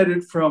look at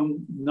it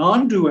from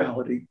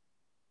non-duality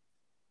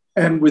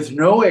and with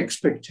no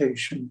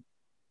expectation,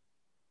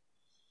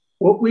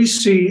 what we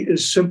see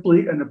is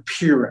simply an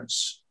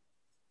appearance.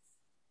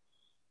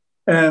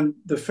 And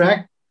the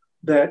fact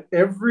that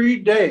every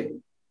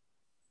day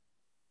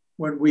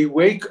when we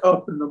wake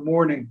up in the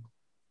morning,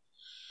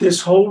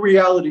 this whole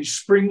reality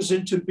springs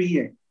into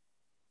being.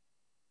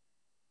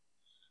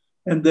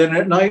 And then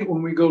at night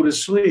when we go to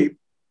sleep,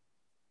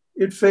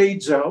 it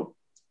fades out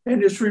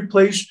and it's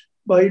replaced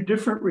by a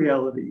different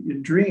reality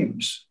in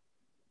dreams.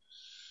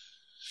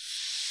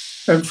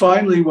 And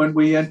finally, when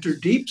we enter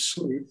deep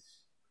sleep,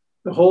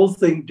 the whole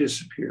thing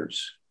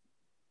disappears.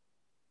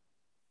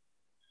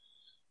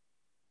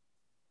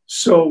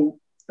 So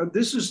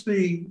this is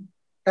the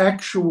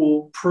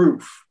actual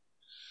proof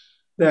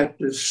that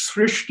the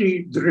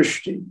Srishti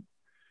Drishti,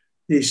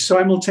 the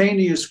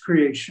simultaneous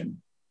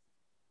creation,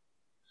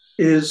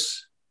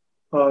 is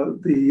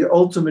the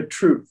ultimate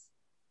truth.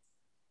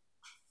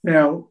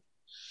 Now,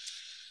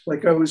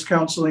 like I was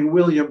counseling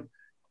William,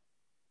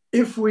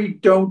 if we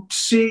don't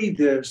see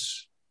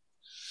this,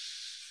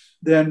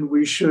 then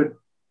we should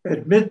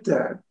admit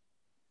that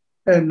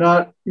and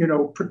not,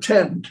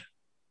 pretend,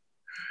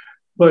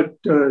 but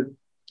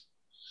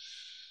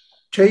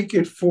take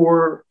it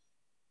for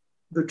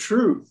the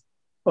truth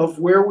of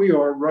where we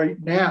are right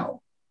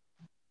now.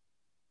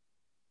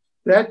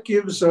 That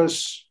gives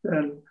us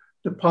then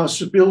the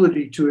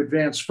possibility to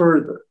advance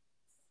further.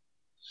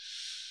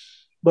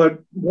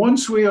 But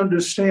once we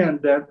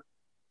understand that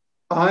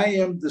I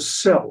am the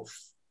self,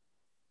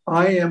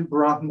 I am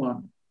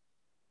Brahman,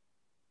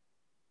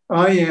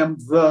 I am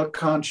the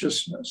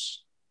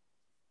consciousness,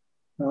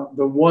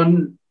 the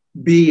one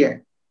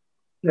being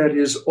that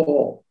is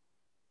all,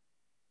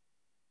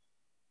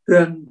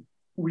 then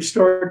we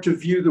start to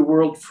view the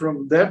world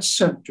from that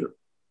center.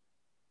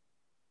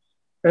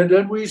 And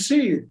then we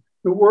see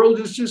the world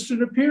is just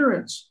an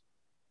appearance.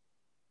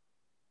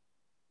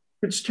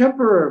 It's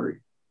temporary.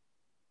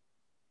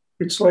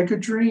 It's like a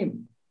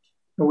dream.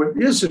 No, it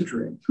is a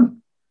dream.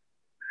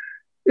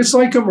 It's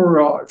like a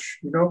mirage,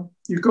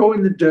 You go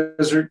in the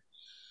desert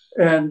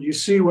and you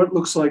see what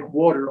looks like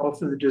water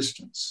off in the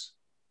distance.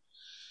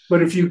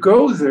 But if you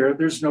go there,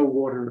 there's no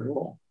water at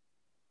all.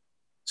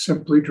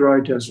 Simply dry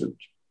desert.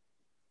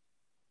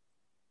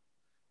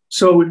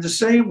 So in the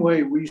same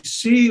way, we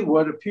see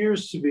what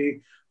appears to be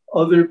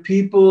other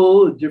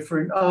people,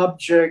 different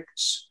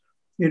objects,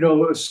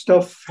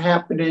 stuff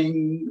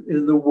happening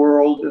in the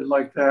world and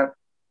like that.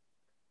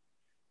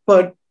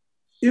 But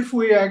if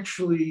we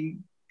actually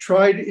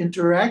try to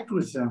interact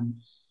with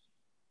them,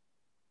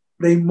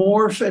 they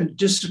morph and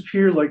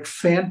disappear like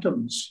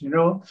phantoms,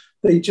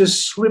 They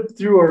just slip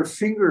through our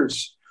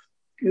fingers.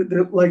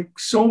 They're like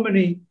so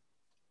many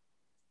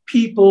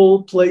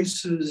people,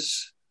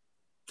 places,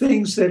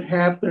 things that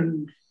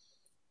happened,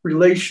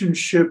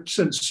 relationships,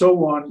 and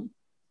so on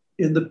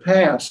in the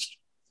past.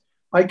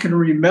 I can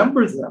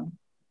remember them,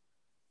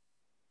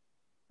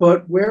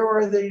 but where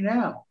are they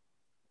now?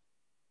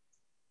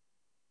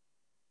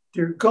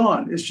 They're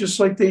gone. It's just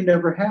like they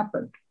never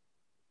happened.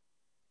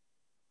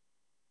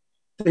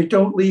 They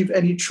don't leave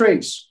any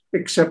trace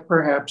except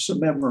perhaps a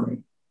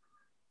memory.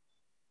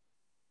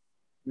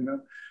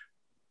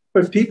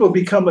 But people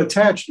become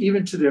attached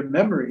even to their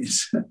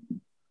memories.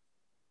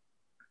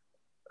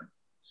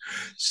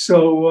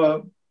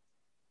 So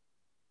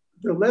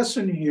the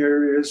lesson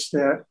here is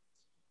that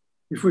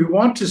if we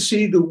want to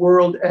see the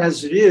world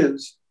as it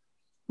is,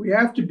 we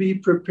have to be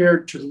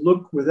prepared to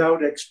look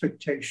without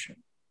expectation.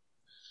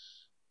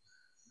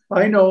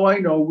 I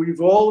know,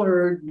 we've all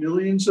heard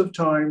millions of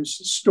times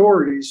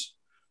stories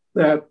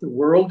that the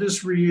world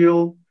is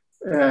real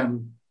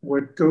and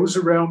what goes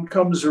around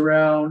comes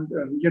around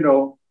and,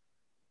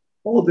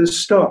 all this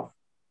stuff.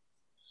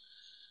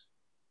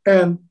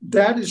 And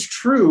that is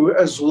true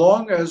as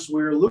long as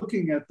we're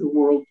looking at the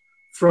world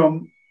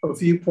from a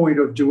viewpoint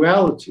of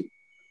duality.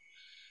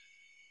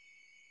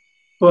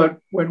 But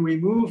when we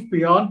move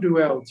beyond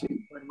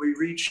duality, when we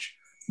reach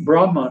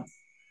Brahman,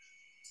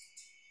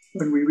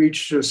 when we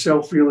reach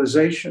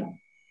self-realization,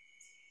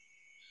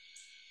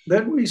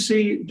 then we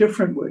see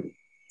differently.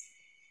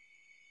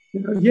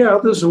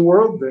 There's a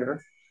world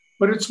there,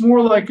 but it's more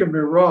like a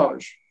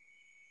mirage.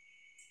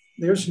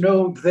 There's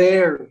no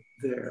there.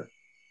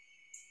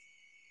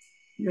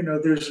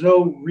 There's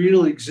no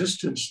real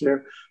existence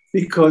there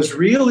because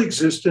real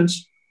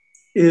existence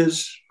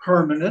is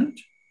permanent.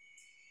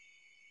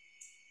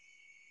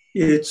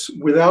 It's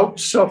without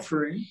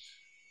suffering,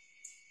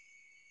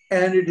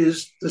 and it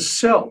is the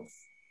self.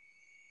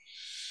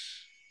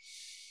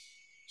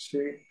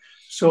 See?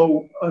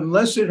 So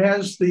unless it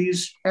has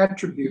these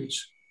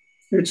attributes,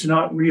 it's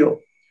not real.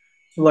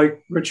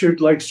 Like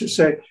Richard likes to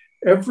say,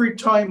 every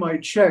time I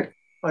check,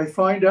 I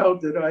find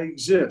out that I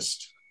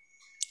exist.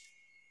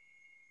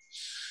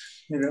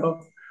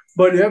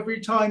 But every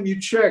time you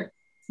check,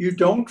 you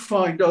don't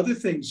find other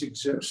things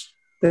exist.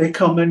 They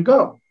come and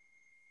go.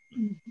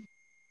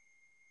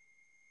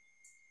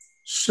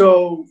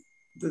 So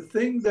the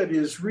thing that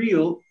is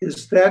real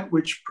is that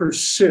which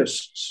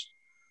persists,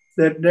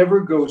 that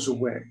never goes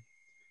away.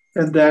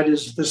 And that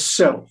is the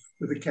self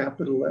with a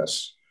capital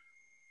S,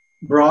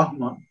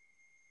 Brahman,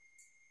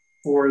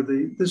 or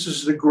this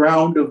is the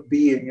ground of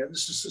being, and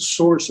this is the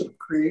source of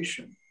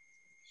creation.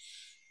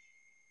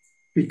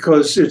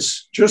 Because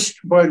it's just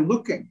by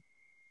looking,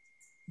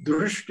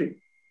 Drishti,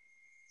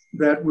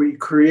 that we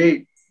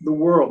create the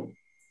world,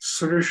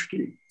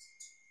 Srishti.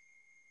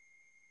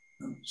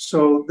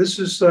 So this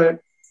is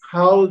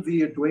how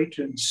the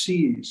Advaitin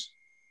sees.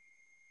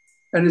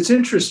 And it's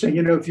interesting,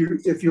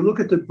 if you look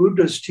at the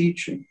Buddha's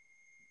teaching,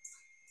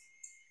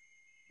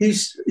 he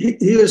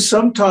is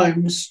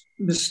sometimes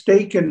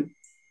mistaken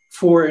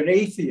for an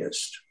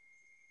atheist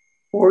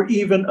or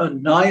even a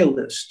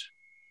nihilist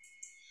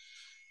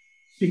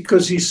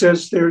because he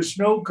says there's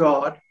no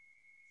God,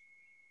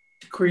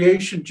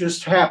 creation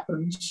just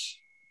happens,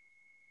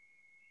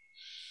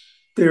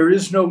 there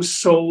is no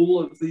soul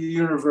of the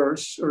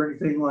universe or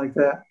anything like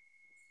that.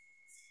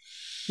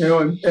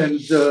 And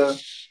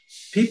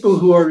people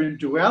who are in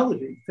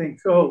duality think,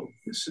 oh,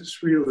 this is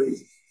really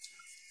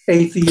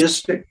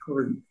atheistic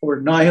or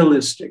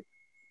nihilistic.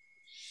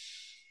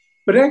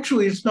 But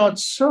actually, it's not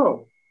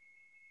so.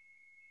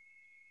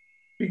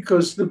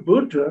 Because the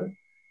Buddha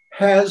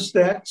has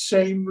that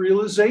same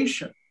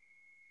realization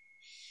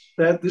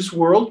that this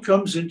world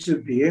comes into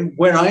being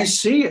when I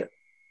see it,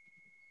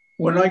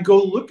 when I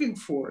go looking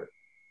for it.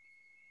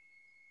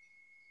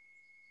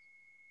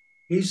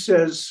 He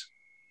says,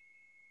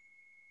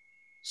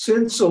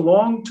 since a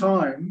long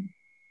time,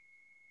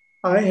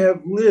 I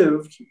have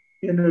lived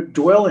in a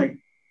dwelling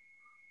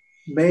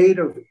made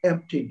of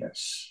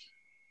emptiness.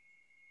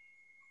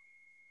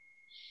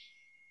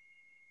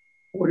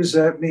 What does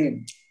that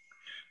mean?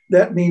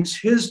 That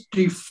means his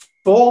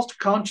default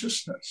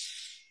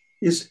consciousness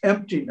is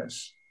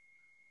emptiness.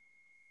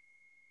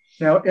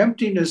 Now,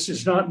 emptiness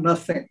is not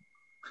nothing.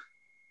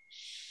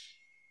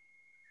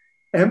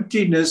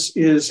 Emptiness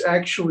is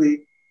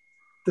actually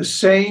the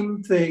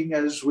same thing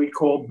as we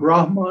call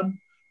Brahman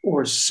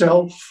or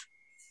self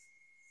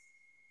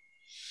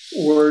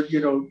or,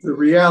 the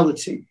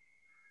reality.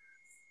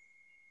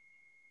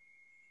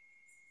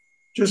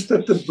 Just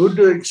that the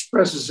Buddha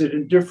expresses it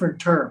in different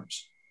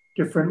terms.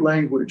 different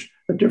language,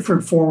 a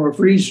different form of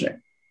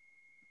reasoning.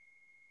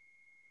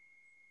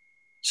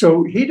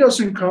 So he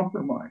doesn't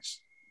compromise.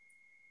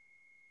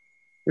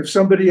 If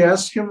somebody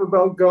asks him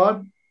about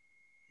God,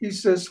 he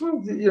says,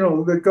 well, you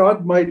know, the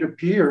God might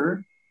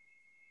appear,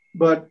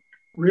 but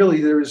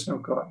really there is no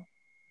God.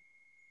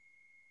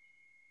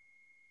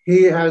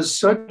 He has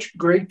such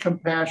great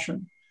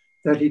compassion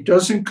that he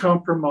doesn't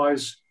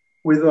compromise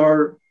with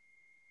our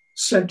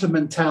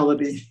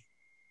sentimentality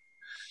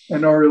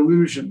and our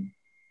illusion.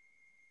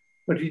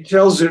 But he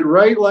tells it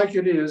right like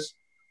it is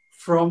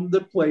from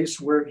the place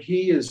where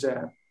he is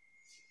at.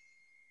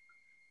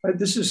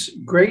 This is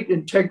great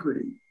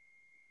integrity.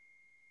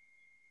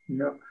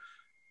 You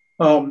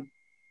know,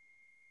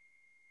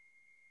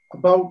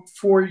 about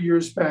 4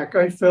 years back,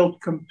 I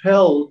felt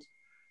compelled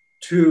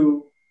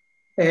to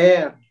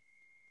add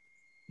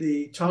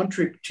the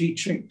Tantric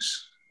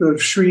teachings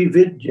of Sri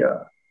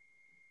Vidya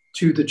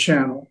to the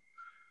channel,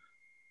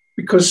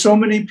 because so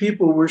many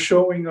people were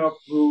showing up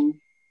who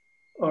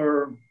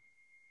are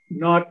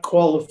not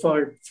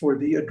qualified for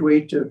the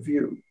Advaita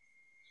view.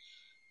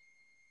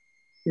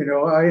 You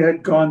know, I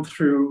had gone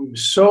through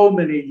so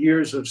many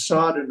years of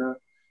sadhana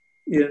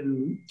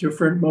in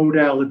different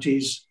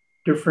modalities,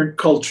 different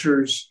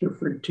cultures,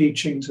 different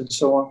teachings, and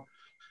so on.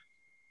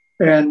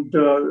 And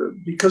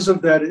because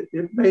of that,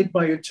 it made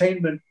my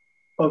attainment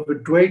of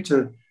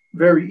Advaita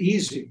very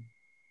easy.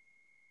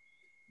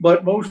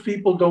 But most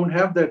people don't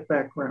have that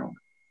background.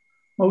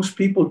 Most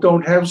people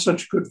don't have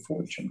such good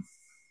fortune.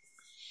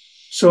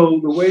 So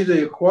the way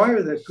they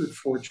acquire that good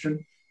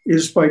fortune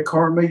is by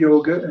karma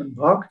yoga and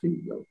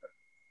bhakti yoga.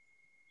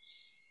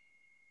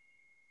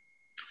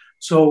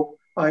 So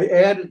I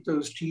added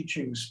those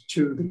teachings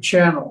to the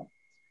channel,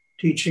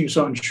 teachings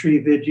on Sri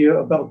Vidya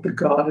about the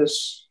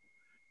goddess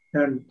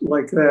and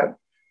like that,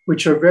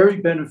 which are very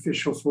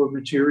beneficial for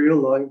material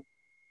life,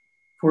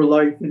 for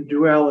life in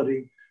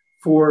duality,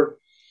 for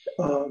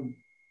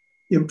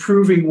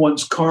improving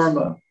one's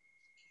karma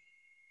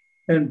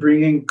and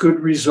bringing good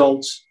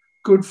results,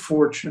 good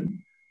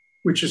fortune,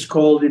 which is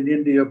called in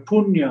India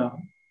punya.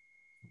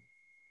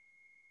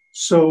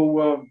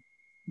 So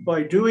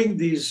by doing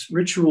these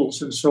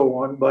rituals and so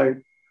on, by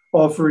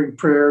offering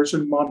prayers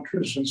and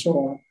mantras and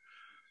so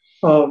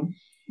on,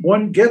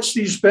 one gets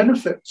these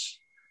benefits.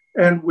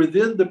 And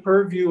within the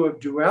purview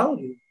of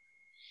duality,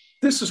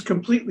 this is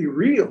completely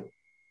real.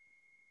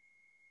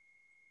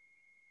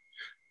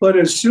 But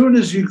as soon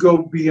as you go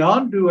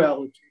beyond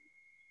duality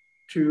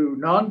to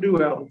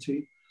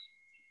non-duality,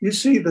 you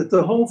see that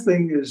the whole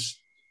thing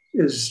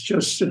is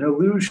just an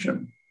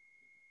illusion.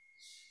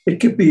 It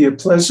could be a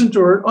pleasant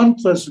or an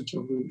unpleasant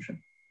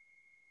illusion.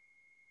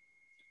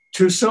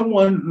 To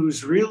someone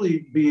who's really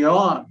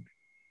beyond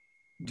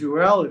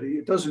duality,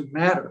 it doesn't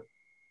matter,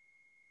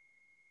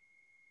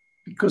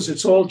 because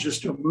it's all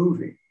just a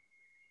movie.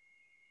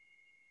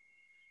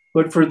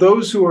 But for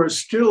those who are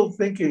still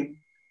thinking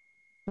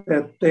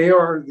that they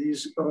are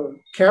these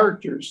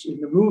characters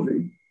in the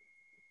movie,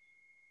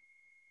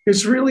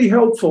 it's really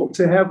helpful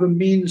to have a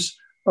means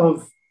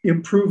of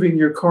improving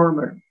your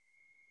karma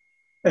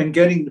and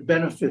getting the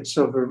benefits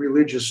of a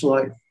religious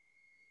life.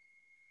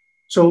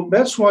 So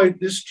that's why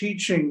this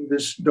teaching,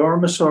 this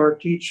Dharmasara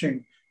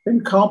teaching,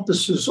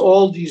 encompasses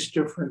all these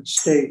different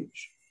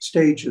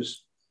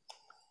stages.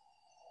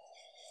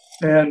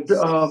 And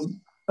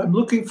I'm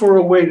looking for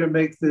a way to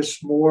make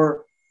this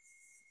more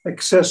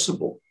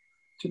accessible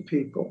to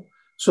people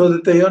so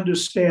that they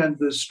understand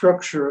the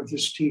structure of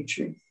this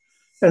teaching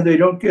and they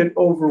don't get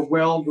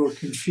overwhelmed or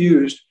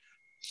confused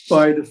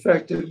by the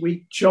fact that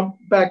we jump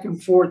back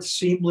and forth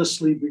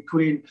seamlessly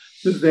between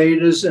the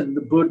Vedas and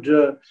the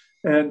Buddha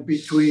and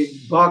between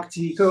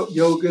bhakti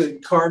yoga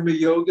and karma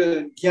yoga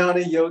and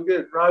jnana yoga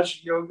and raja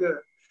yoga,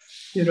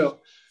 you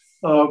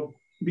know,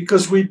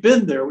 because we've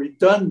been there, we've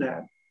done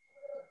that.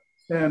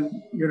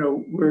 And, you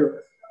know,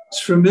 we're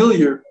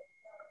familiar,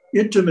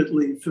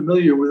 intimately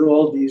familiar with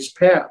all these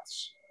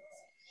paths.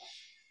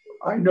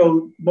 I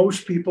know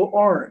most people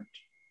aren't.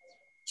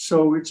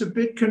 So it's a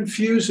bit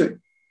confusing,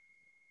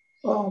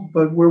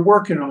 but we're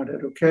working on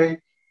it, okay?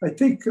 I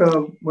think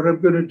what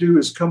I'm going to do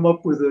is come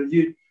up with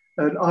an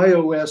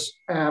iOS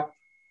app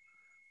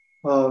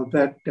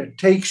that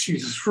takes you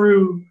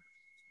through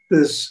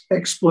this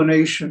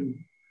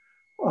explanation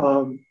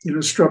in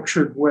a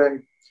structured way.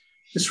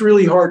 It's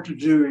really hard to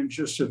do in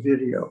just a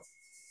video.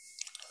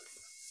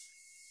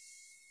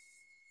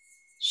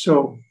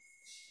 So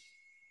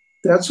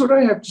that's what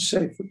I have to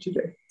say for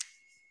today.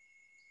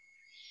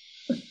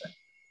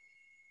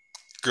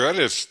 Good.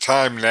 It's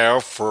time now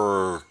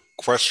for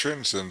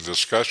questions and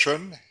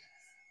discussion.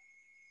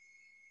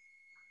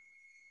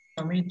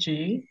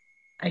 Swamiji,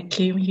 I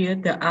came here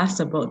to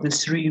ask about the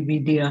Sri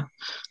Vidya.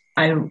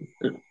 I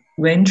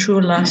went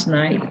through last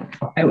night.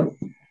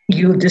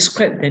 You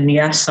described the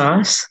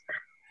nyasas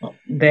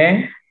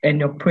there and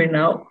your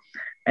printout,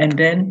 and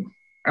then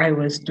I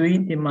was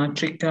doing the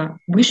matrika.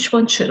 Which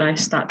one should I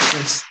start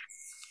with?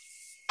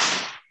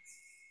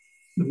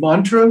 The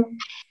mantra?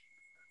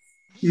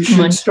 You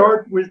should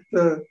start with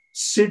the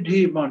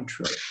Siddhi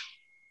mantra.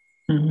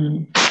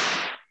 Mm-hmm.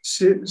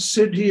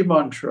 Siddhi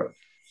mantra.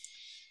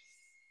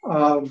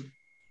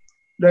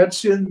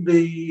 That's in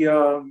the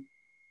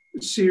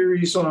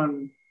series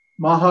on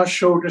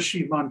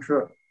Mahashodashi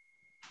mantra.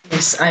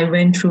 Yes, I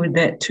went through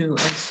that too.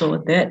 I saw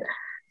that.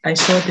 I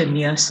saw the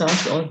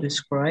nyasas all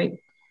described,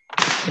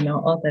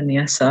 all the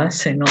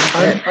nyasas and all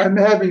that.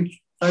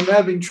 I'm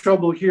having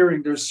trouble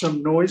hearing. There's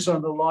some noise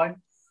on the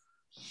line.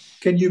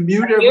 Can you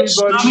mute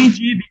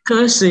everybody?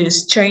 Because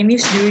it's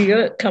Chinese New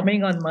Year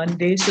coming on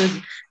Monday, so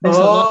there's a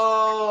lot.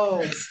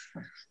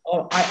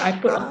 Oh, I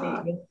put on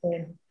the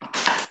earphone.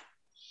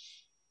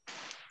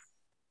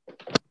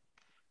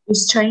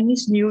 It's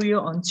Chinese New Year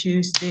on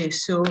Tuesday,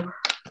 so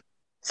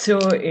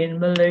in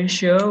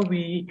Malaysia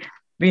we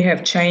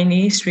have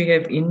Chinese, we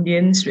have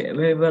Indians, we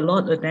have a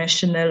lot of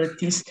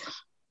nationalities.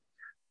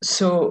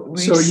 So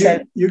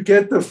you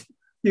get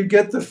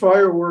the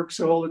fireworks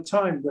all the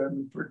time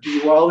then for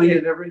Diwali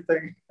and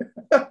everything.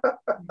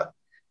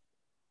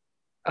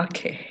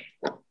 Okay.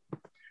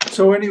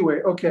 So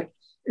anyway, okay.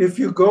 If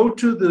you go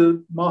to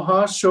the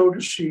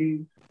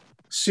Mahashodashi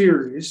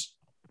series,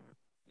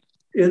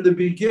 in the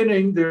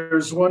beginning,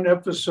 there's one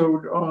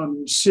episode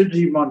on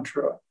Siddhi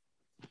mantra,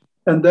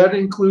 and that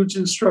includes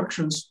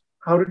instructions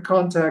how to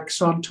contact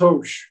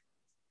Santosh.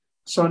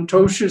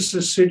 Santosh is the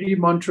Siddhi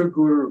mantra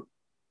guru.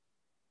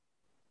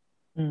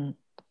 Mm.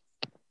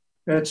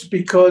 That's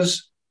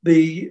because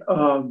the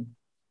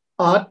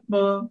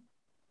Atma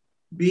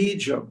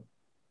Bija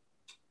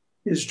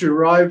is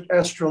derived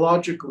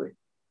astrologically,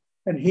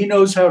 and he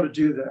knows how to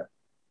do that.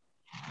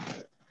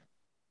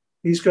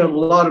 He's got a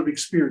lot of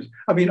experience.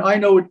 I mean, I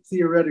know it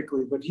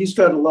theoretically, but he's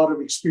got a lot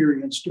of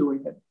experience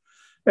doing it.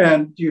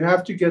 And you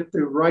have to get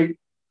the right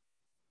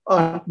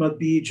Atma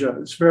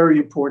Bija. It's very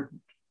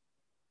important.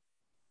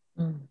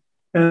 Mm.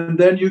 And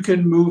then you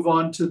can move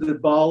on to the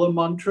Bala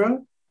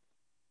mantra,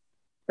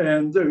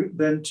 and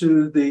then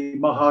to the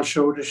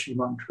Mahashodashi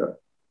mantra.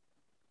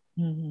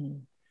 Mm-hmm.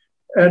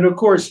 And of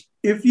course,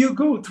 if you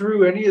go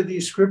through any of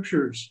these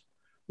scriptures,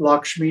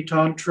 Lakshmi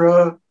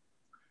Tantra,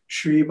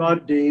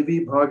 Srimad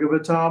Devi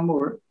Bhagavatam,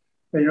 or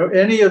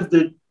any of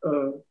the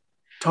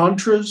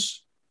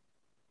tantras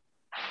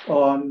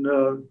on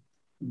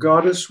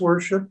goddess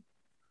worship,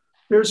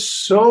 there's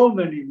so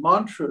many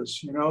mantras.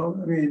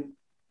 I mean,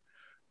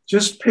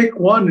 just pick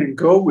one and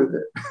go with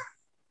it.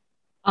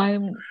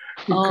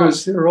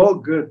 Because they're all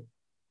good.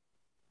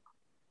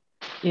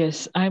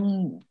 Yes,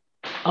 I'm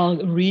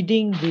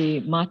reading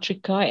the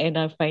Matrika, and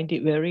I find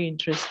it very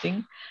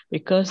interesting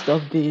because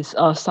of these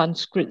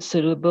Sanskrit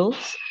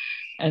syllables.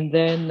 And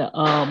then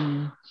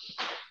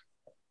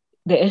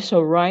there is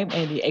a rhyme,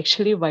 and it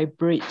actually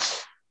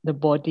vibrates the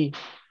body.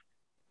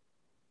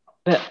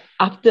 But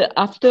after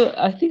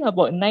I think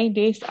about 9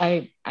 days,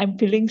 I'm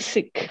feeling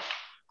sick.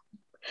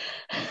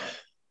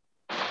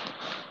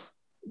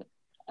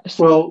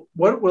 Well,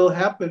 what will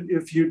happen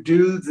if you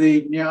do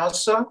the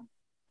nyasa,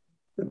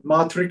 the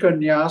matrika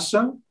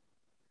nyasa?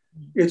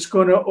 It's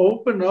going to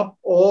open up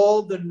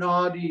all the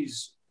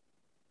nadis.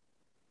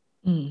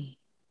 Mm.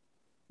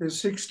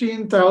 There's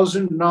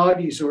 16,000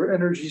 nadis, or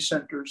energy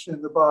centers,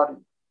 in the body.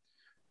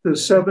 The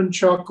 7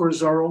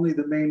 chakras are only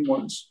the main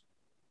ones.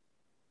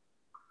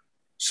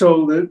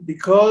 So that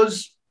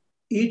because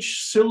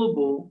each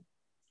syllable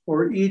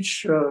or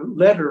each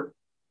letter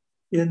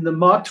in the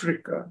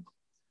matrika,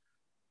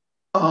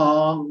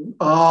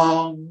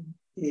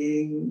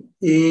 ing,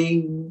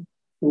 ing,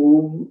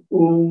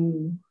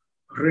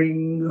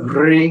 ring,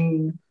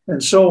 ring,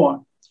 and so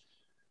on,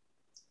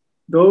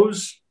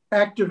 those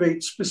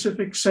activate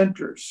specific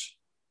centers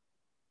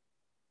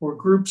or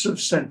groups of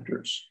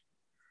centers.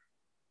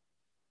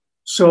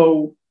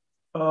 So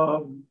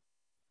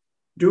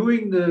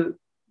doing the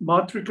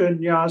matrika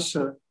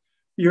nyasa,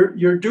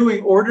 you're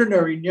doing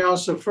ordinary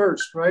nyasa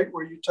first, right?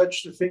 Where you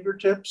touch the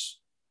fingertips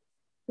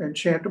and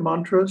chant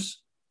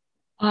mantras.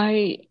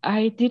 I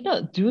did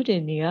not do the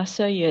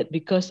nyasa yet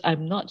because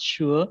I'm not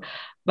sure.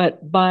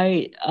 But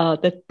by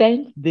the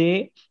 10th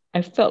day,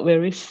 I felt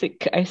very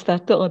sick. I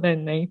started on the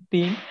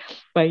 19th.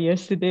 By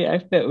yesterday, I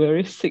felt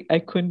very sick. I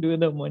couldn't do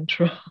the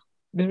mantra.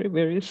 Very,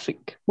 very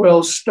sick.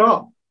 Well,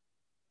 stop.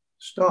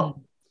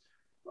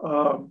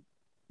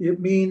 It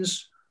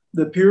means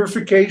the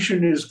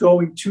purification is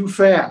going too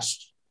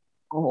fast.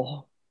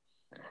 Oh.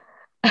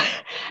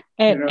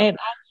 and I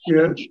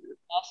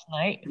last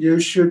night. You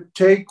should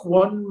take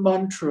one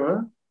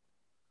mantra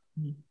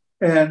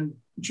and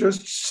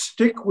just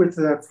stick with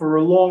that for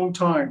a long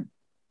time.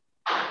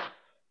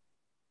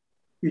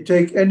 You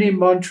take any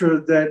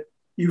mantra that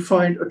you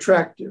find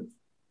attractive,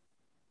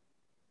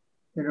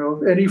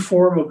 any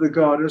form of the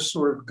goddess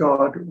or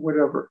god or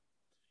whatever,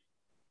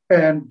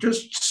 and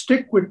just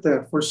stick with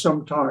that for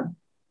some time.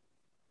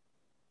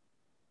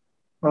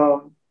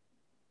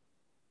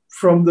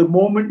 From the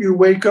moment you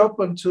wake up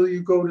until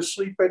you go to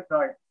sleep at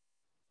night,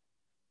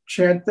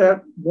 chant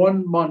that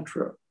one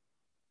mantra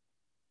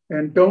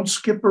and don't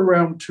skip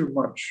around too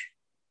much.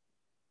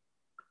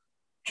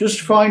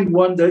 Just find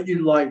one that you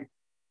like.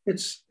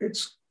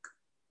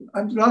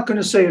 I'm not going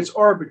to say it's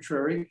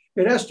arbitrary.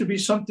 It has to be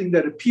something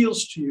that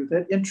appeals to you,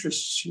 that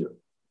interests you.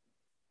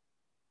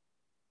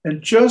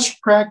 and just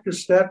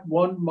practice that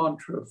one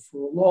mantra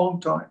for a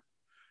long time.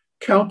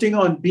 Counting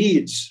on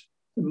beads,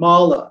 the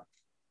mala,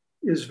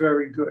 is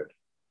very good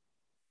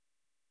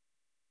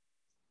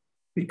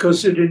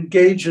because it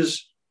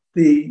engages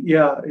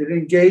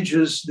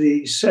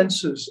the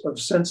sense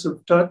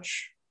of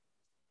touch,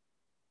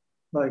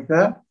 like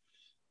that.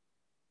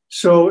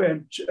 So,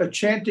 and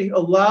chanting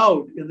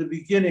aloud in the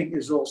beginning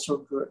is also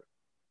good.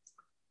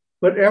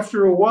 But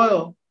after a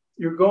while,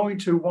 you're going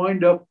to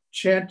wind up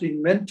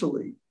chanting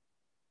mentally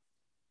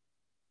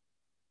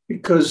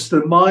because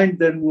the mind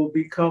then will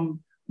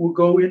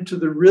go into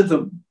the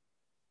rhythm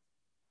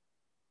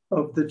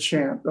of the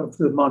chant, of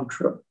the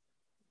mantra.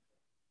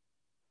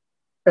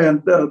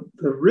 And the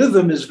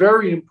rhythm is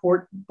very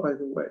important, by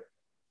the way.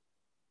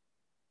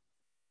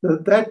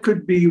 That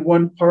could be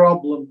one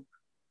problem.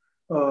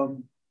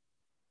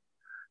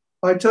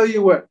 I tell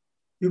you what,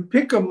 you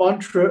pick a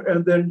mantra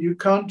and then you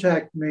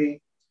contact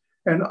me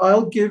and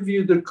I'll give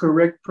you the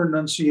correct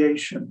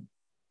pronunciation.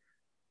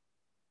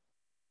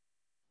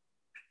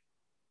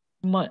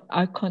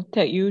 I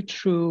contact you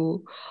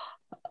through,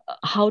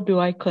 how do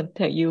I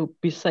contact you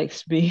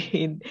besides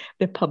being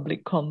the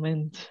public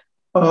comment?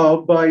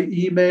 By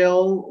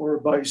email or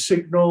by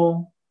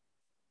signal.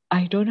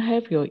 I don't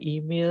have your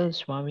email,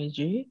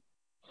 Swamiji,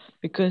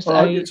 because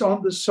it's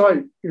on the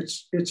site.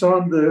 It's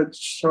on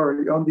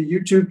the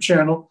YouTube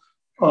channel,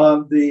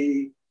 on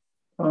the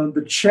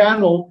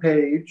channel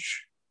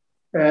page,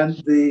 and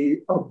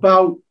the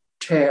About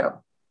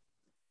tab.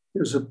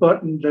 There's a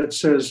button that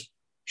says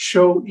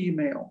Show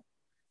Email.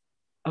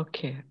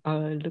 Okay,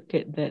 I'll look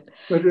at that.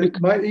 But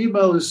my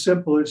email is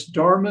simple. It's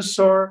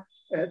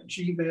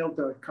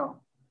dharmasar@gmail.com.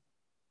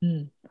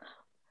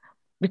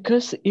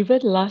 Because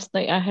even last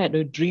night I had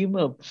a dream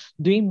of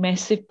doing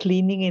massive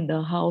cleaning in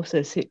the house.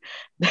 I said,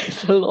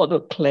 there's a lot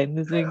of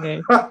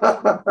cleansing.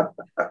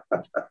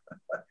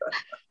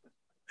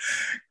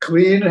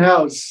 Clean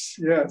house,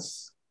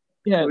 yes.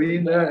 Yeah,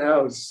 clean that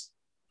house.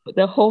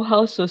 The whole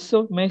house was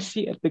so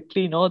messy. I had to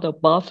clean all the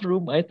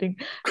bathroom. I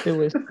think there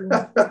was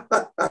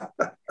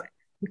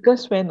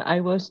because when I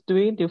was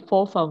doing the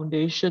 4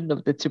 foundation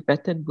of the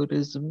Tibetan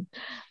Buddhism,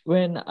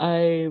 when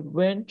I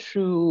went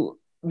through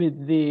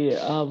with the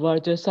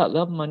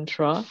Vajrasattva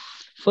mantra,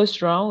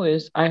 first round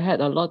is I had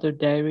a lot of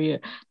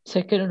diarrhea.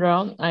 Second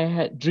round, I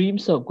had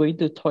dreams of going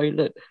to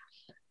toilet.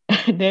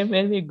 And then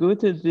when we go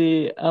to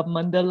the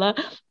mandala,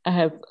 I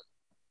have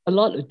a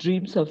lot of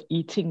dreams of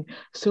eating.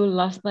 So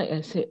last night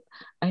I said,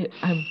 I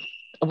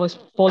was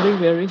falling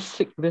very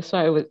sick. That's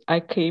why I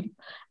came.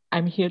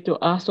 I'm here to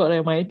ask what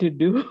am I to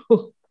do.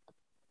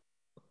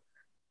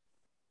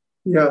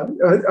 Yeah,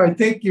 I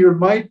think you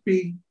might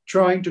be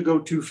trying to go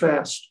too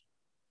fast.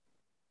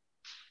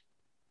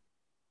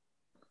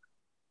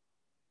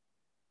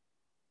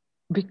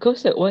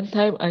 Because at one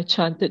time I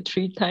chanted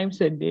 3 times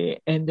a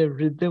day and the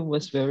rhythm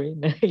was very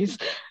nice.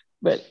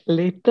 But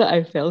later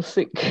I fell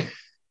sick.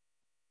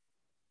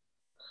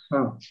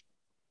 Oh.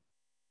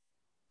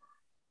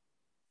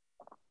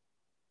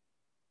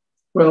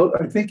 Well,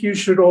 I think you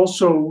should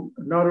also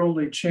not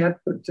only chant,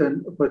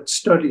 but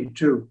study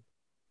too.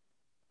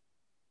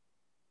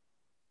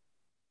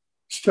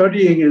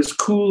 Studying is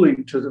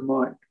cooling to the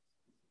mind.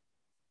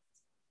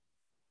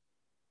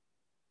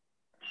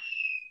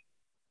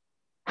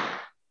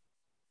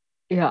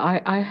 Yeah,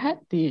 I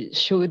had the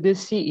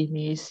Shodasi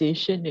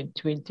initiation in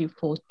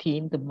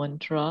 2014, the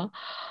mantra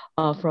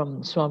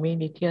from Swami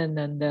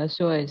Nityananda.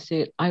 So I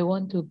said, I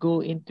want to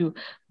go into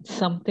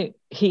something.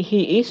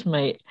 He is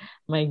my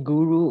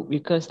guru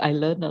because I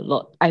learned a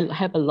lot. I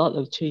have a lot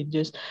of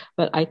changes,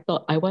 but I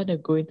thought I want to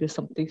go into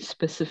something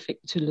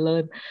specific to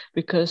learn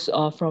because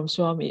from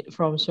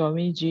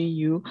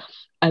Swamiji,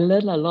 I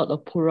learned a lot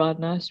of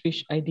Puranas,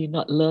 which I did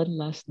not learn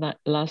last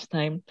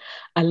time.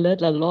 I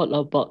learned a lot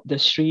about the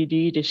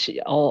Srishti,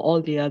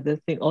 all the other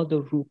things, all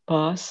the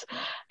rupas,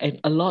 and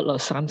a lot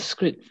of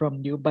Sanskrit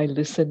from you by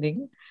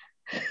listening.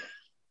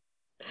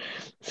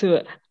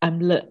 So I'm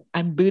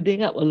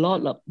building up a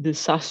lot of the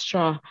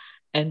Sastra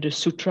and the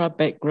Sutra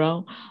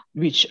background,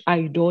 which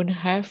I don't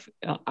have,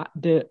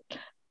 the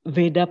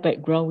Veda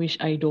background, which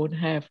I don't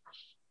have.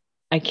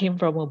 I came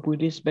from a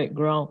Buddhist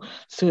background,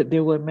 so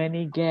there were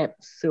many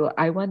gaps. So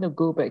I want to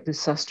go back to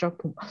Sastra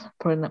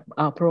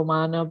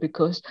Pramana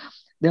because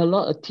there are a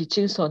lot of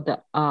teachings on the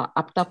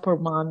Apta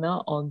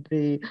Pramana, on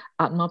the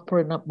Atma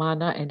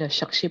Pramana, and the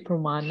Shakshi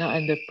Pramana,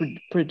 and the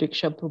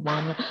Prediction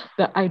Pramana,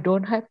 but I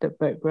don't have the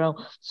background.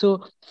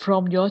 So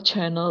from your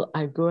channel,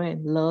 I go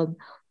and learn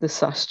the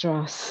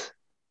Sastras.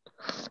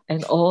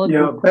 And all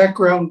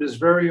background is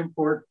very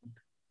important.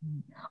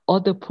 All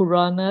the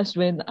Puranas,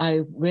 when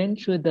I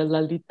went through the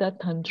Lalita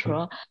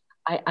Tantra,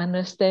 I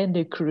understand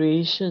the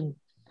creation.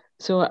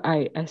 So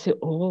I said,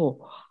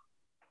 oh,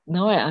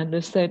 now I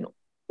understand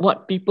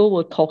what people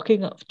were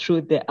talking of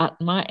through the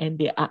Atma and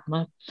the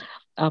Atma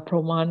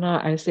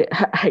Pramana. I said,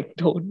 I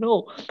don't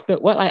know.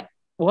 But what I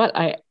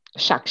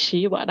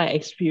Shakshi, what I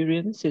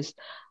experience is,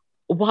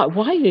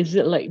 why is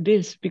it like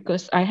this?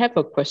 Because I have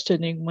a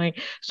questioning mind.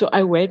 So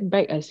I went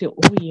back, I said,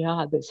 oh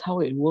yeah, that's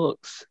how it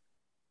works.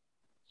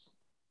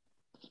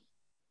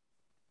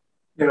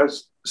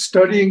 Yes,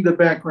 studying the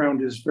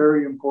background is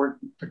very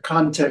important. The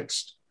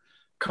context.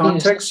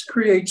 Context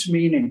creates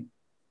meaning.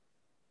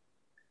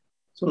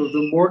 So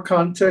the more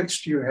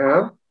context you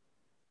have,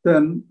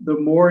 then the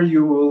more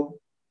you will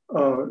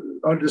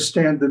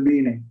understand the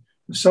meaning.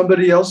 If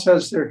somebody else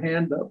has their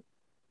hand up.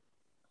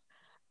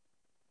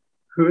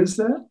 Who is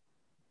that?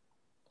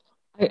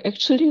 I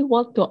actually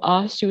want to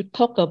ask you,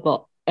 talk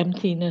about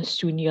emptiness,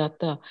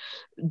 shunyata.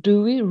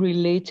 Do we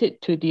relate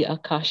it to the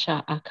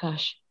akasha,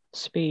 akash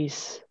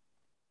space?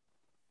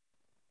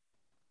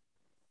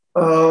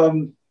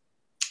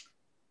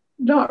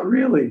 Not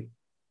really.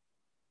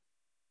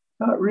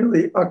 Not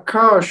really.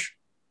 Akash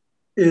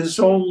is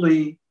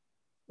only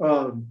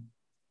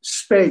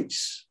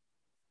space.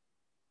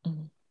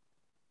 Mm.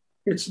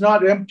 It's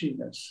not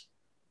emptiness.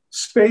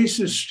 Space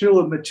is still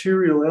a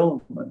material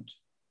element.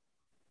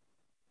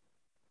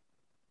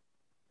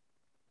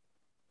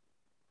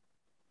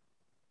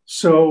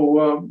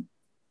 So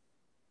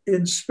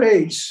in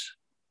space,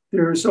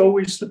 there is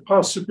always the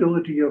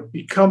possibility of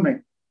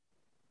becoming.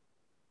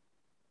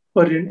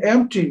 But in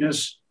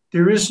emptiness,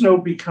 there is no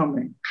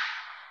becoming.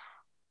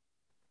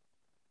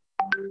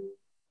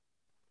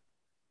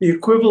 The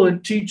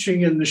equivalent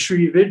teaching in the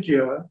Sri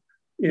Vidya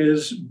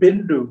is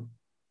Bindu.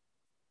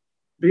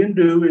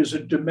 Bindu is a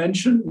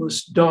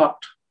dimensionless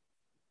dot.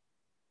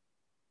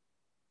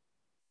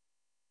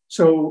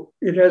 So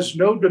it has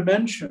no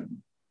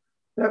dimension.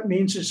 That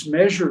means it's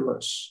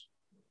measureless,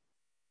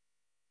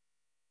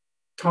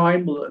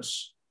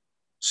 timeless,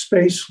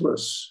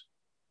 spaceless.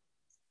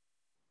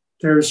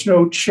 There's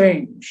no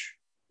change,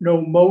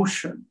 no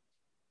motion,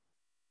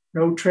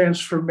 no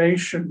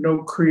transformation,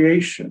 no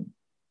creation,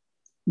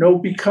 no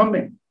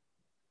becoming.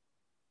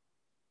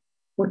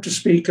 What to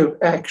speak of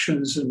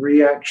actions and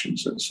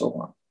reactions and so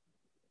on.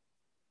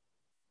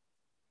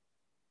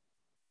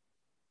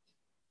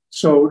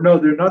 So no,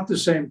 they're not the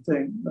same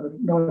thing,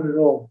 not at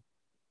all.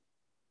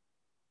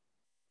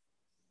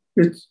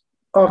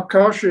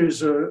 Akasha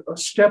is a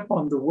step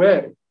on the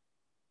way.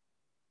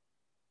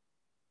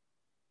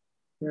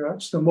 Yeah,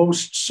 it's the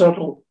most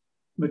subtle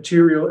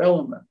material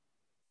element,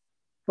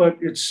 but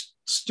it's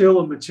still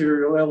a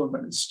material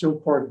element. It's still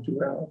part of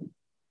duality.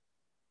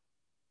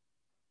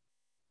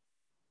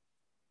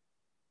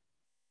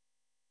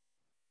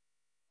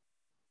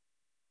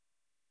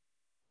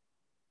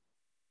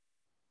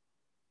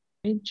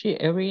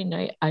 Every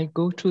night I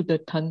go through the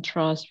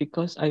tantras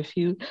because I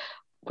feel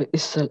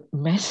it's a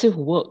massive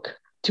work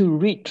to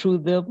read through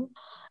them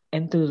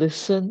and to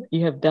listen.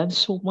 You have done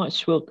so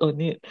much work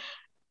on it.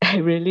 I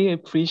really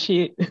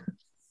appreciate it.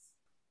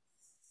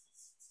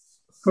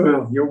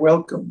 Well, you're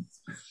welcome.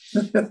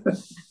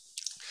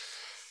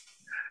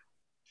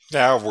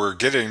 Now we're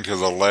getting to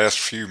the last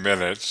few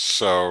minutes,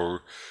 so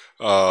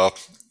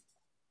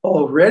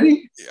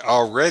already?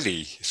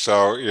 Already.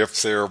 So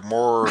if there are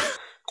more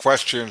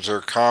questions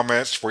or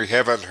comments, we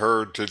haven't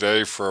heard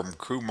today from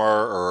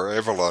Kumar or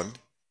Evelyn.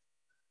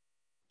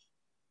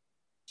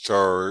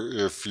 So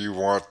if you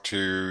want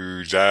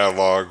to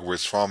dialogue with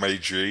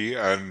Swamiji,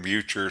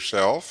 unmute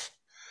yourself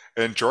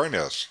and join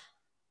us.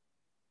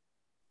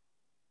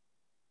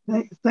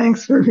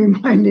 Thanks for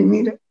reminding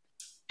me to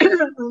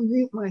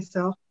unmute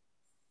myself.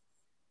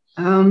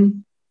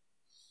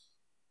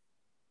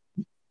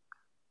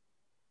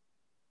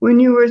 When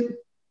you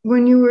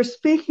were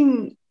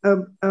speaking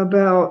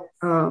about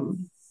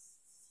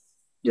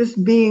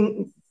just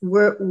being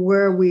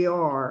where we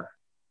are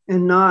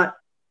and not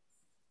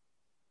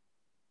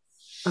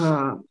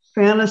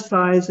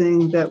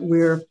fantasizing that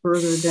we're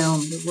further down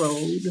the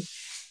road,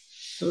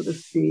 so to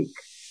speak,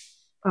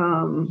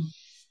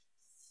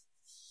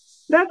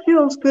 that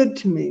feels good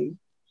to me.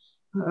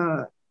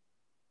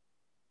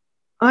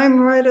 I'm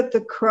right at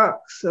the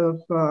crux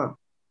of,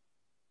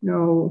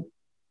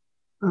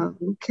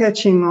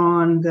 catching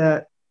on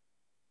that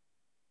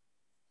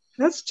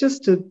that's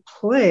just a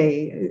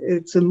play.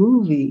 It's a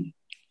movie.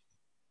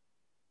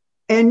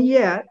 And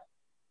yet,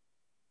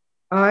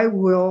 I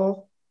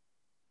will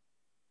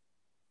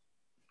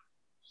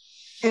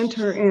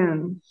enter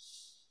in.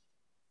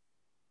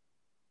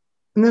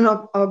 And then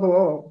I'll go,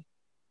 oh,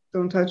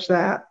 don't touch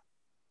that.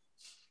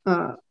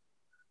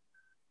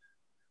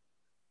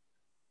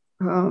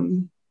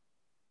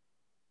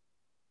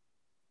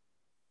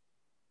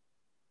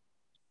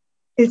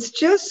 It's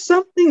just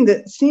something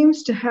that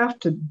seems to have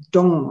to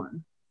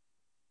dawn.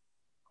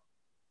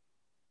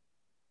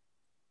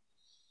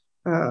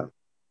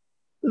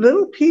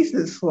 Little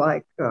pieces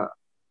like,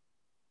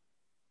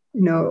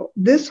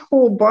 this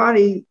whole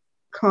body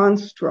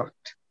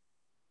construct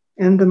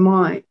and the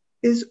mind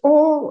is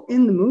all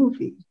in the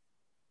movie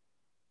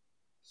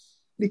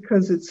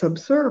because it's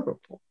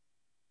observable.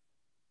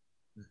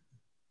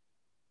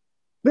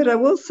 But I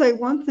will say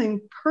one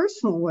thing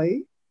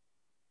personally,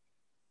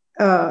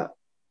 and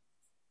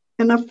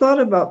I've thought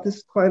about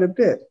this quite a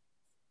bit.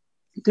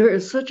 There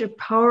is such a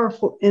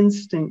powerful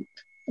instinct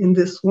in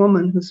this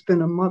woman who's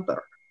been a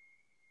mother.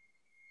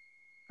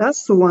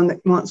 That's the one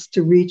that wants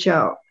to reach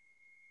out.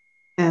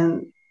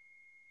 And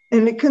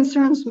it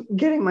concerns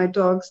getting my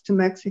dogs to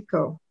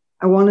Mexico.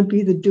 I want to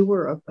be the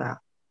doer of that.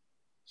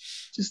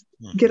 Just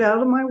get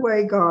out of my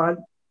way, God.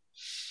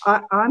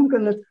 I'm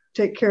going to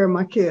take care of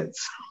my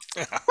kids.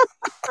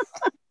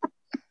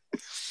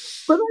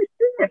 But I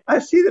see it. I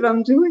see that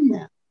I'm doing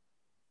that.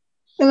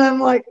 And I'm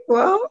like,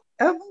 well,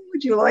 Evelyn,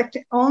 would you like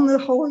to own the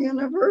whole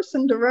universe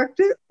and direct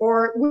it?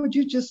 Or would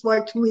you just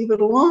like to leave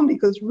it alone?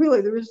 Because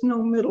really, there is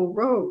no middle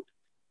road.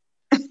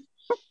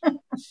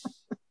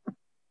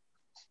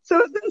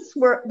 So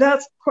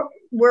that's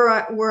where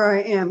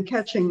I am,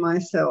 catching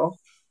myself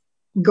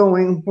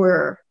going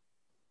where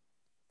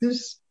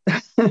there's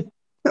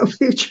no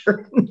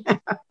future in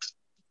that.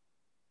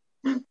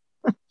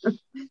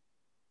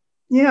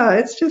 Yeah,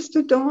 it's just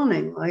a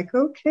dawning, like,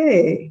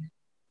 okay,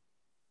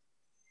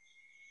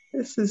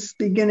 this is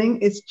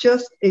beginning. It's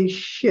just a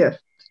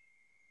shift.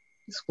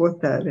 It's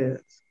what that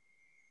is.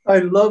 I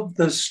love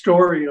the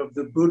story of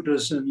the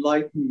Buddha's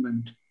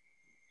enlightenment.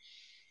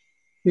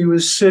 He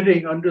was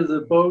sitting under the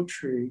bo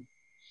tree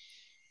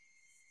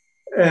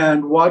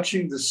and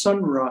watching the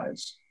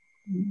sunrise.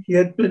 He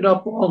had been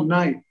up all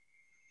night,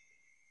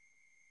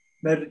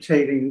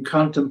 meditating and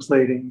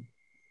contemplating.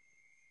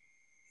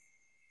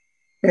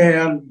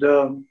 And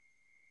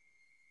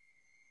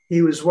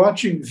he was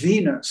watching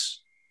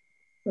Venus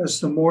as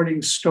the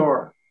morning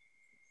star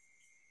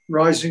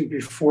rising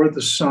before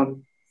the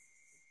sun.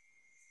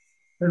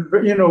 And,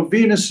 you know,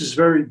 Venus is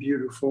very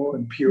beautiful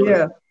and pure.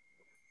 Yeah.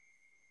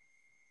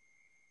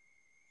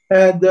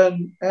 And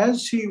then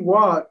as he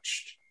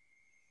watched,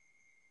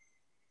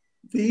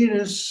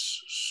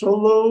 Venus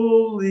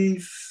slowly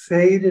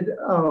faded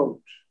out.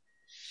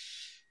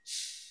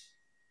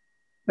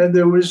 And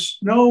there was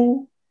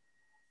no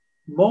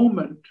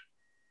moment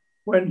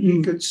when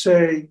he could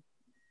say,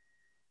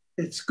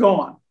 it's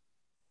gone.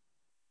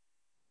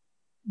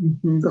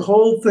 Mm-hmm. The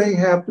whole thing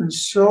happened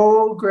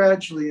so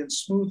gradually and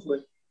smoothly.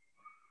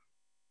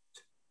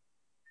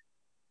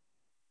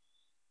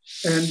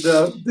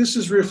 And this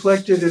is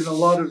reflected in a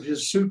lot of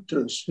his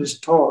suttas, his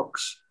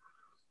talks,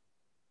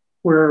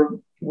 where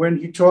when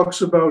he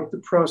talks about the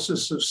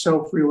process of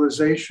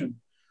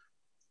self-realization,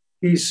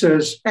 he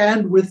says,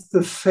 and with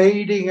the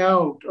fading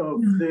out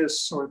of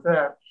this or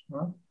that.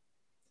 Huh?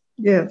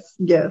 Yes,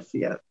 yes,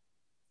 yes.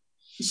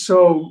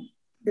 So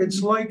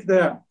it's like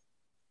that.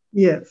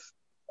 Yes.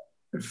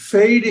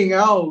 Fading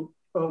out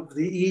of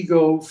the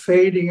ego,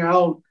 fading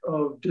out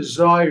of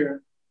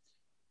desire,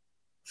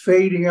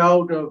 fading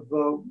out of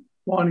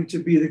wanting to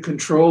be the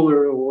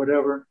controller or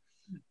whatever,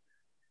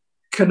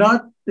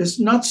 is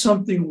not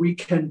something we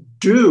can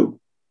do.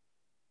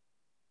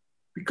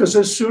 Because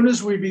as soon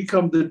as we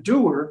become the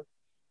doer,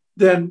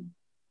 then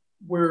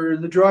we're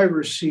in the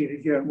driver's seat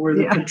again. We're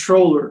the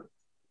controller.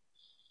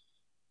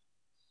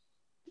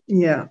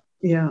 Yeah,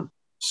 yeah.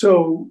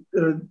 So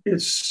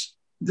this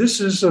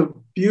is a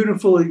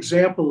beautiful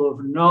example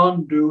of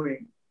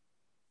non-doing.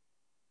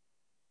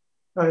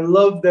 I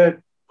love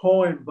that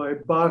poem by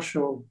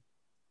Basho.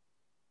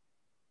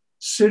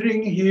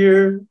 Sitting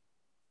here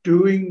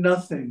doing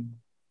nothing,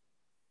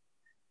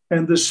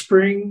 and the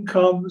spring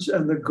comes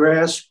and the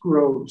grass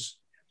grows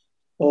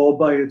all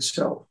by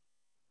itself.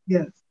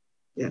 Yes,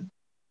 yeah.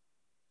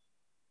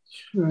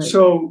 Right.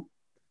 So,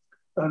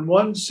 in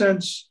one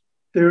sense,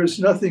 there is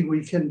nothing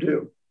we can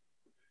do.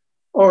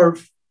 Our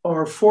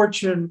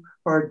fortune,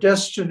 our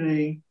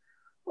destiny,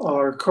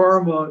 our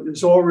karma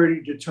is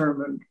already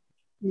determined,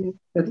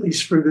 at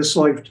least for this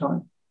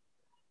lifetime.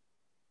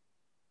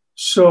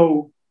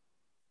 So,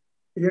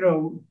 you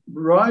know,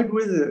 ride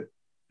with it,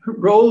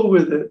 roll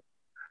with it,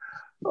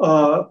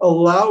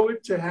 allow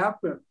it to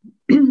happen,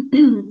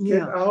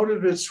 get out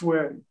of its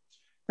way.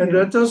 And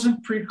that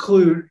doesn't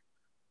preclude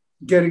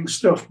getting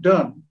stuff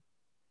done.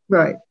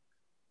 Right.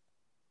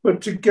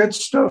 But to get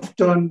stuff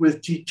done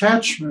with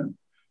detachment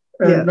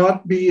and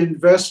not be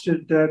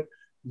invested that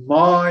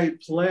my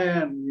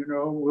plan, you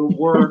know, will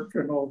work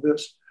and all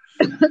this.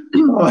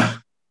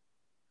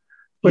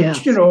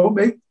 But, you know,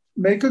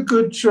 make a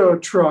good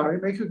try,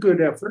 make a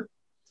good effort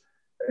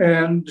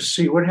and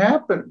see what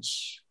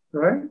happens,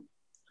 right?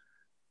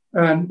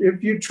 And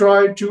if you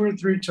try 2 or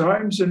 3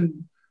 times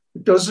and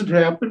it doesn't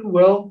happen,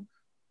 well,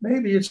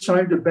 maybe it's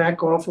time to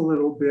back off a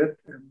little bit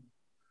and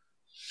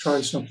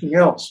try something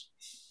else.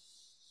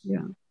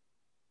 Yeah.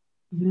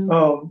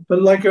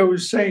 But like I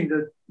was saying,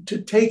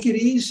 to take it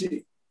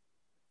easy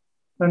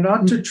and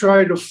not to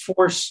try to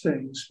force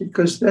things,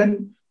 because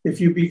then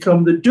if you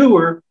become the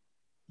doer,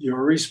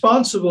 you're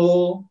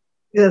responsible.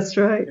 That's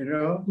right. You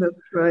know, that's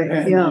right.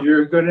 And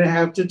you're going to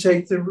have to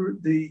take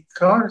the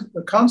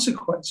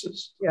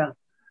consequences. Yeah.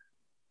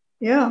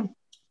 Yeah.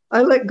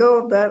 I let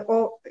go of that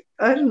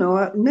I don't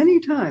know, many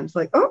times.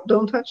 Like, oh,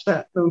 don't touch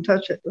that. Don't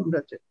touch it. Don't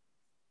touch it.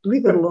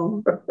 Leave it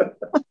alone.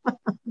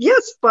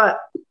 Yes, but.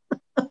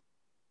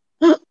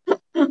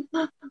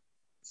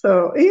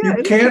 So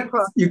you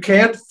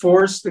can't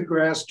force the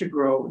grass to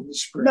grow in the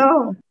spring.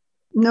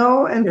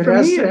 No, and it for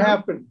has me, to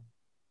happen.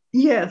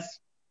 Yes,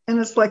 and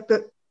it's like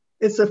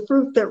it's a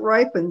fruit that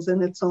ripens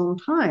in its own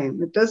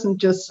time. It doesn't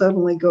just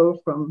suddenly go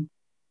from,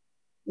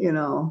 you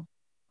know,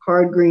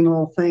 hard green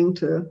old thing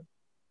to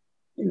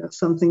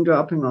something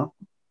dropping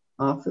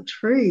off the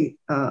tree.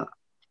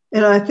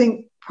 And I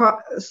think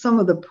some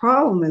of the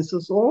problem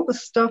is all the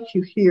stuff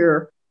you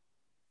hear.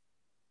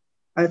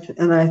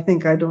 And I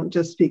think I don't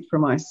just speak for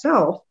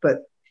myself,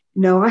 but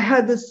I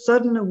had this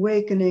sudden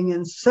awakening,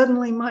 and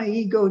suddenly my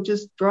ego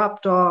just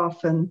dropped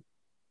off, and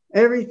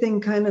everything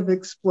kind of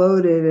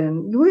exploded.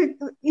 And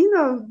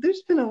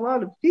there's been a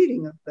lot of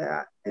feeding of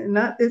that, and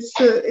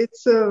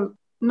it's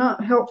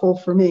not helpful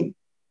for me.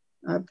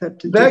 I've had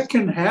to that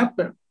can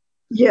happen.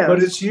 Yes,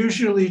 but it's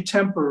usually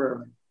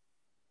temporary.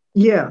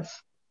 Yes,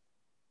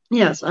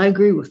 I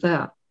agree with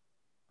that.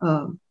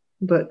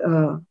 But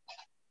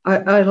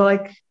I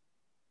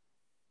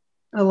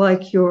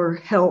like your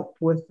help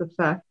with the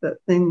fact that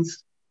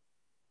things,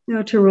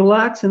 to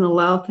relax and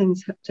allow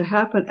things to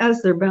happen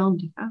as they're bound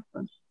to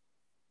happen.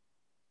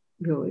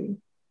 Really.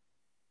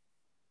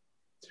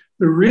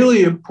 The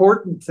really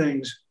important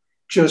things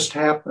just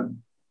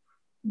happen.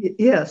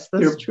 Yes,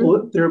 that's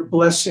true. They're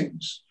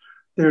blessings.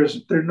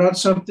 They're not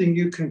something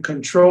you can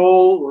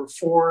control or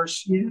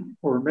force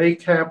or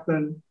make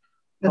happen.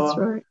 That's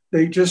right.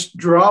 They just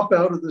drop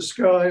out of the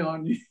sky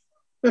on you.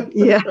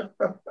 Yeah.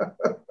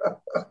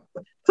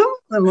 Some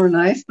of them are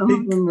nice. Some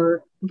of them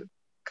are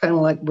kind of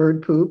like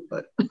bird poop,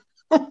 but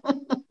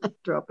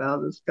drop out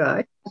of the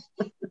sky.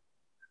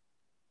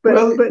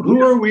 but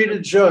who are we to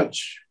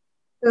judge?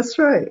 That's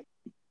right.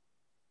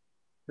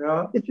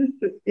 Yeah.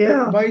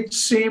 It might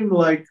seem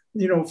like,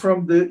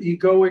 from the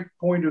egoic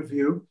point of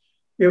view,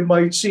 it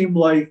might seem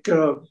like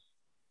a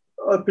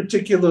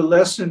particular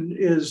lesson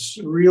is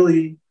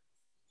really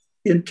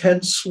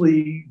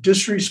intensely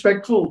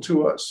disrespectful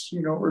to us,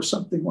 or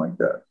something like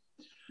that.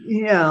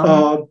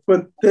 Yeah.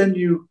 But then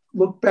you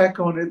look back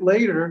on it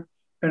later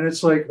and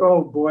it's like,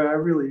 oh boy, I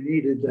really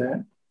needed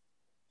that.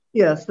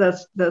 Yes,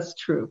 that's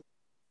true.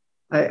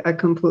 I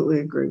completely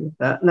agree with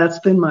that. And that's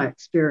been my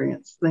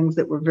experience. Things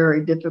that were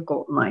very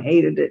difficult and I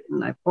hated it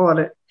and I fought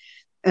it.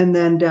 And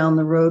then down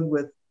the road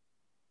with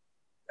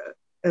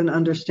an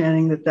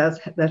understanding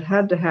that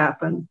had to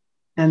happen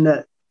and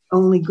that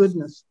only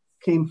goodness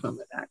came from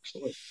it,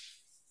 actually.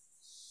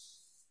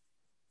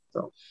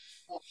 So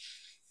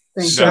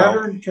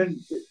Saturn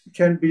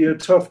can be a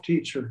tough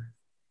teacher.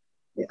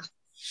 Yeah.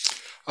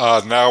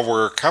 Now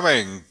we're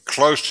coming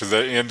close to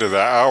the end of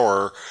the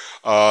hour.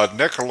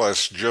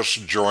 Nicholas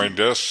just joined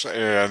us,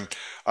 and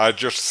I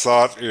just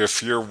thought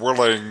if you're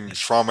willing,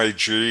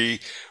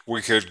 Swamiji,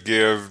 we could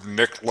give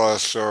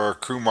Nicholas or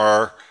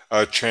Kumar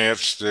a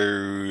chance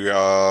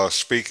to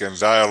speak in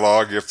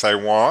dialogue if they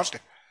want.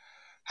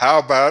 How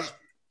about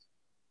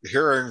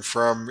hearing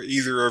from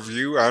either of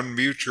you?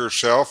 Unmute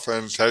yourself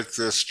and take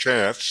this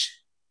chance.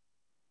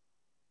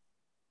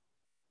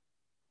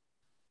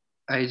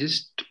 I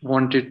just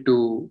wanted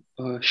to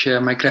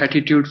share my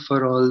gratitude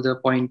for all the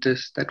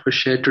pointers that were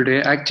shared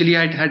today. Actually,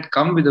 I had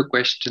come with a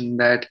question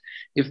that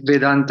if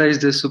Vedanta is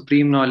the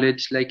supreme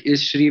knowledge, like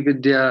is Sri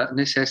Vidya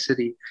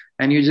necessary?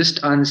 And you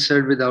just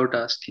answered without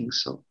asking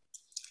so.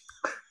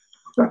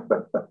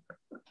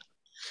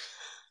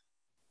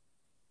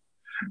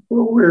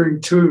 Well, we're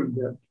in tune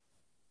then.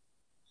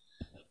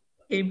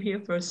 Came here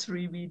for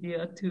Sri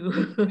Vidya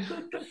too.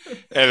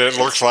 And it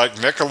looks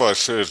like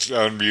Nicholas has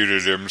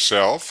unmuted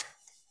himself.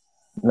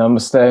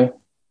 Namaste.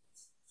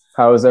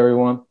 How is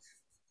everyone?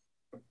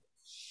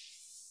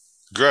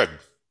 Good.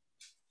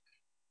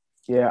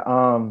 Yeah,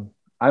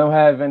 I don't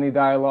have any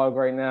dialogue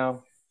right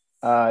now.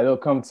 It'll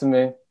come to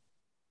me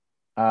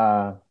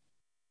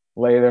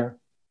later.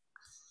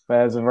 But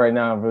as of right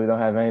now, I really don't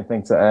have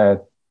anything to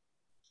add.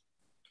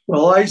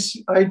 Well,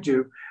 I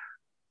do.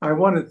 I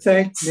want to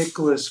thank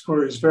Nicholas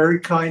for his very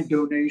kind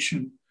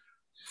donation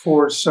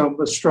for some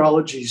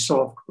astrology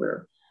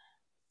software.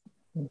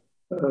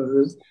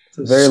 The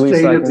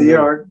state of the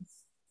art.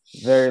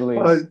 Very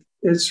least.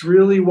 It's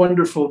really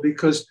wonderful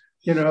because,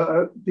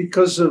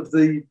 because of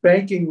the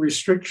banking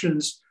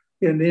restrictions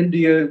in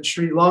India and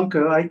Sri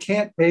Lanka, I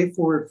can't pay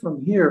for it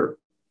from here.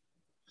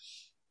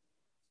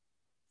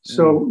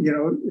 So,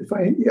 if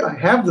I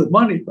have the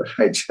money, but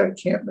I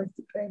can't make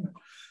the payment.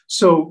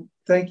 So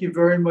thank you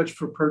very much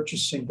for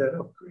purchasing that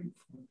upgrade.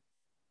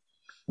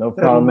 No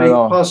problem at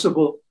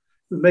all.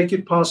 Make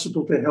it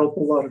possible to help a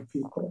lot of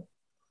people.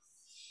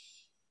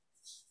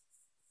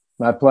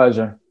 My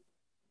pleasure.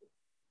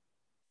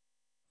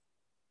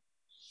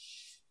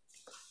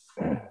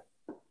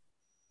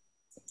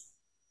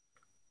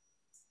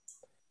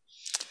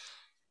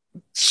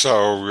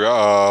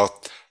 So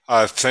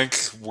I think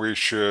we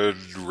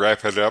should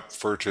wrap it up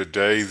for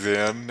today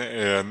then.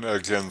 And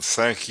again,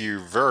 thank you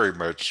very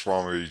much,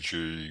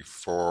 Swamiji,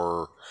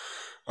 for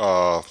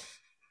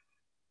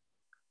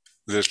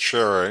this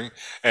sharing.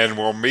 And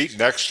we'll meet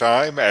next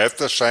time at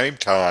the same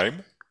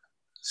time.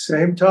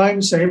 Same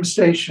time, same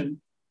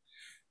station.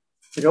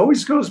 It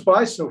always goes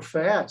by so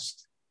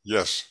fast.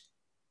 Yes.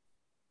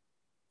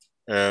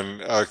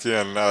 And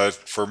again,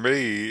 for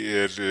me,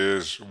 it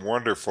is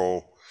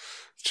wonderful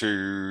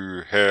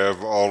to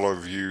have all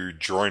of you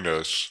join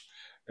us.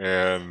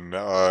 And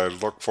I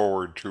look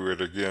forward to it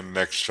again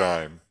next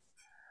time.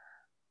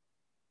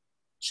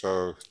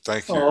 So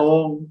thank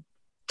you.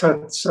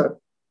 Tat Sat.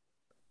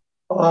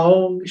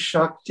 Om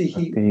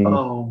Shakti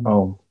Om.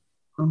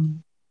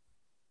 Om.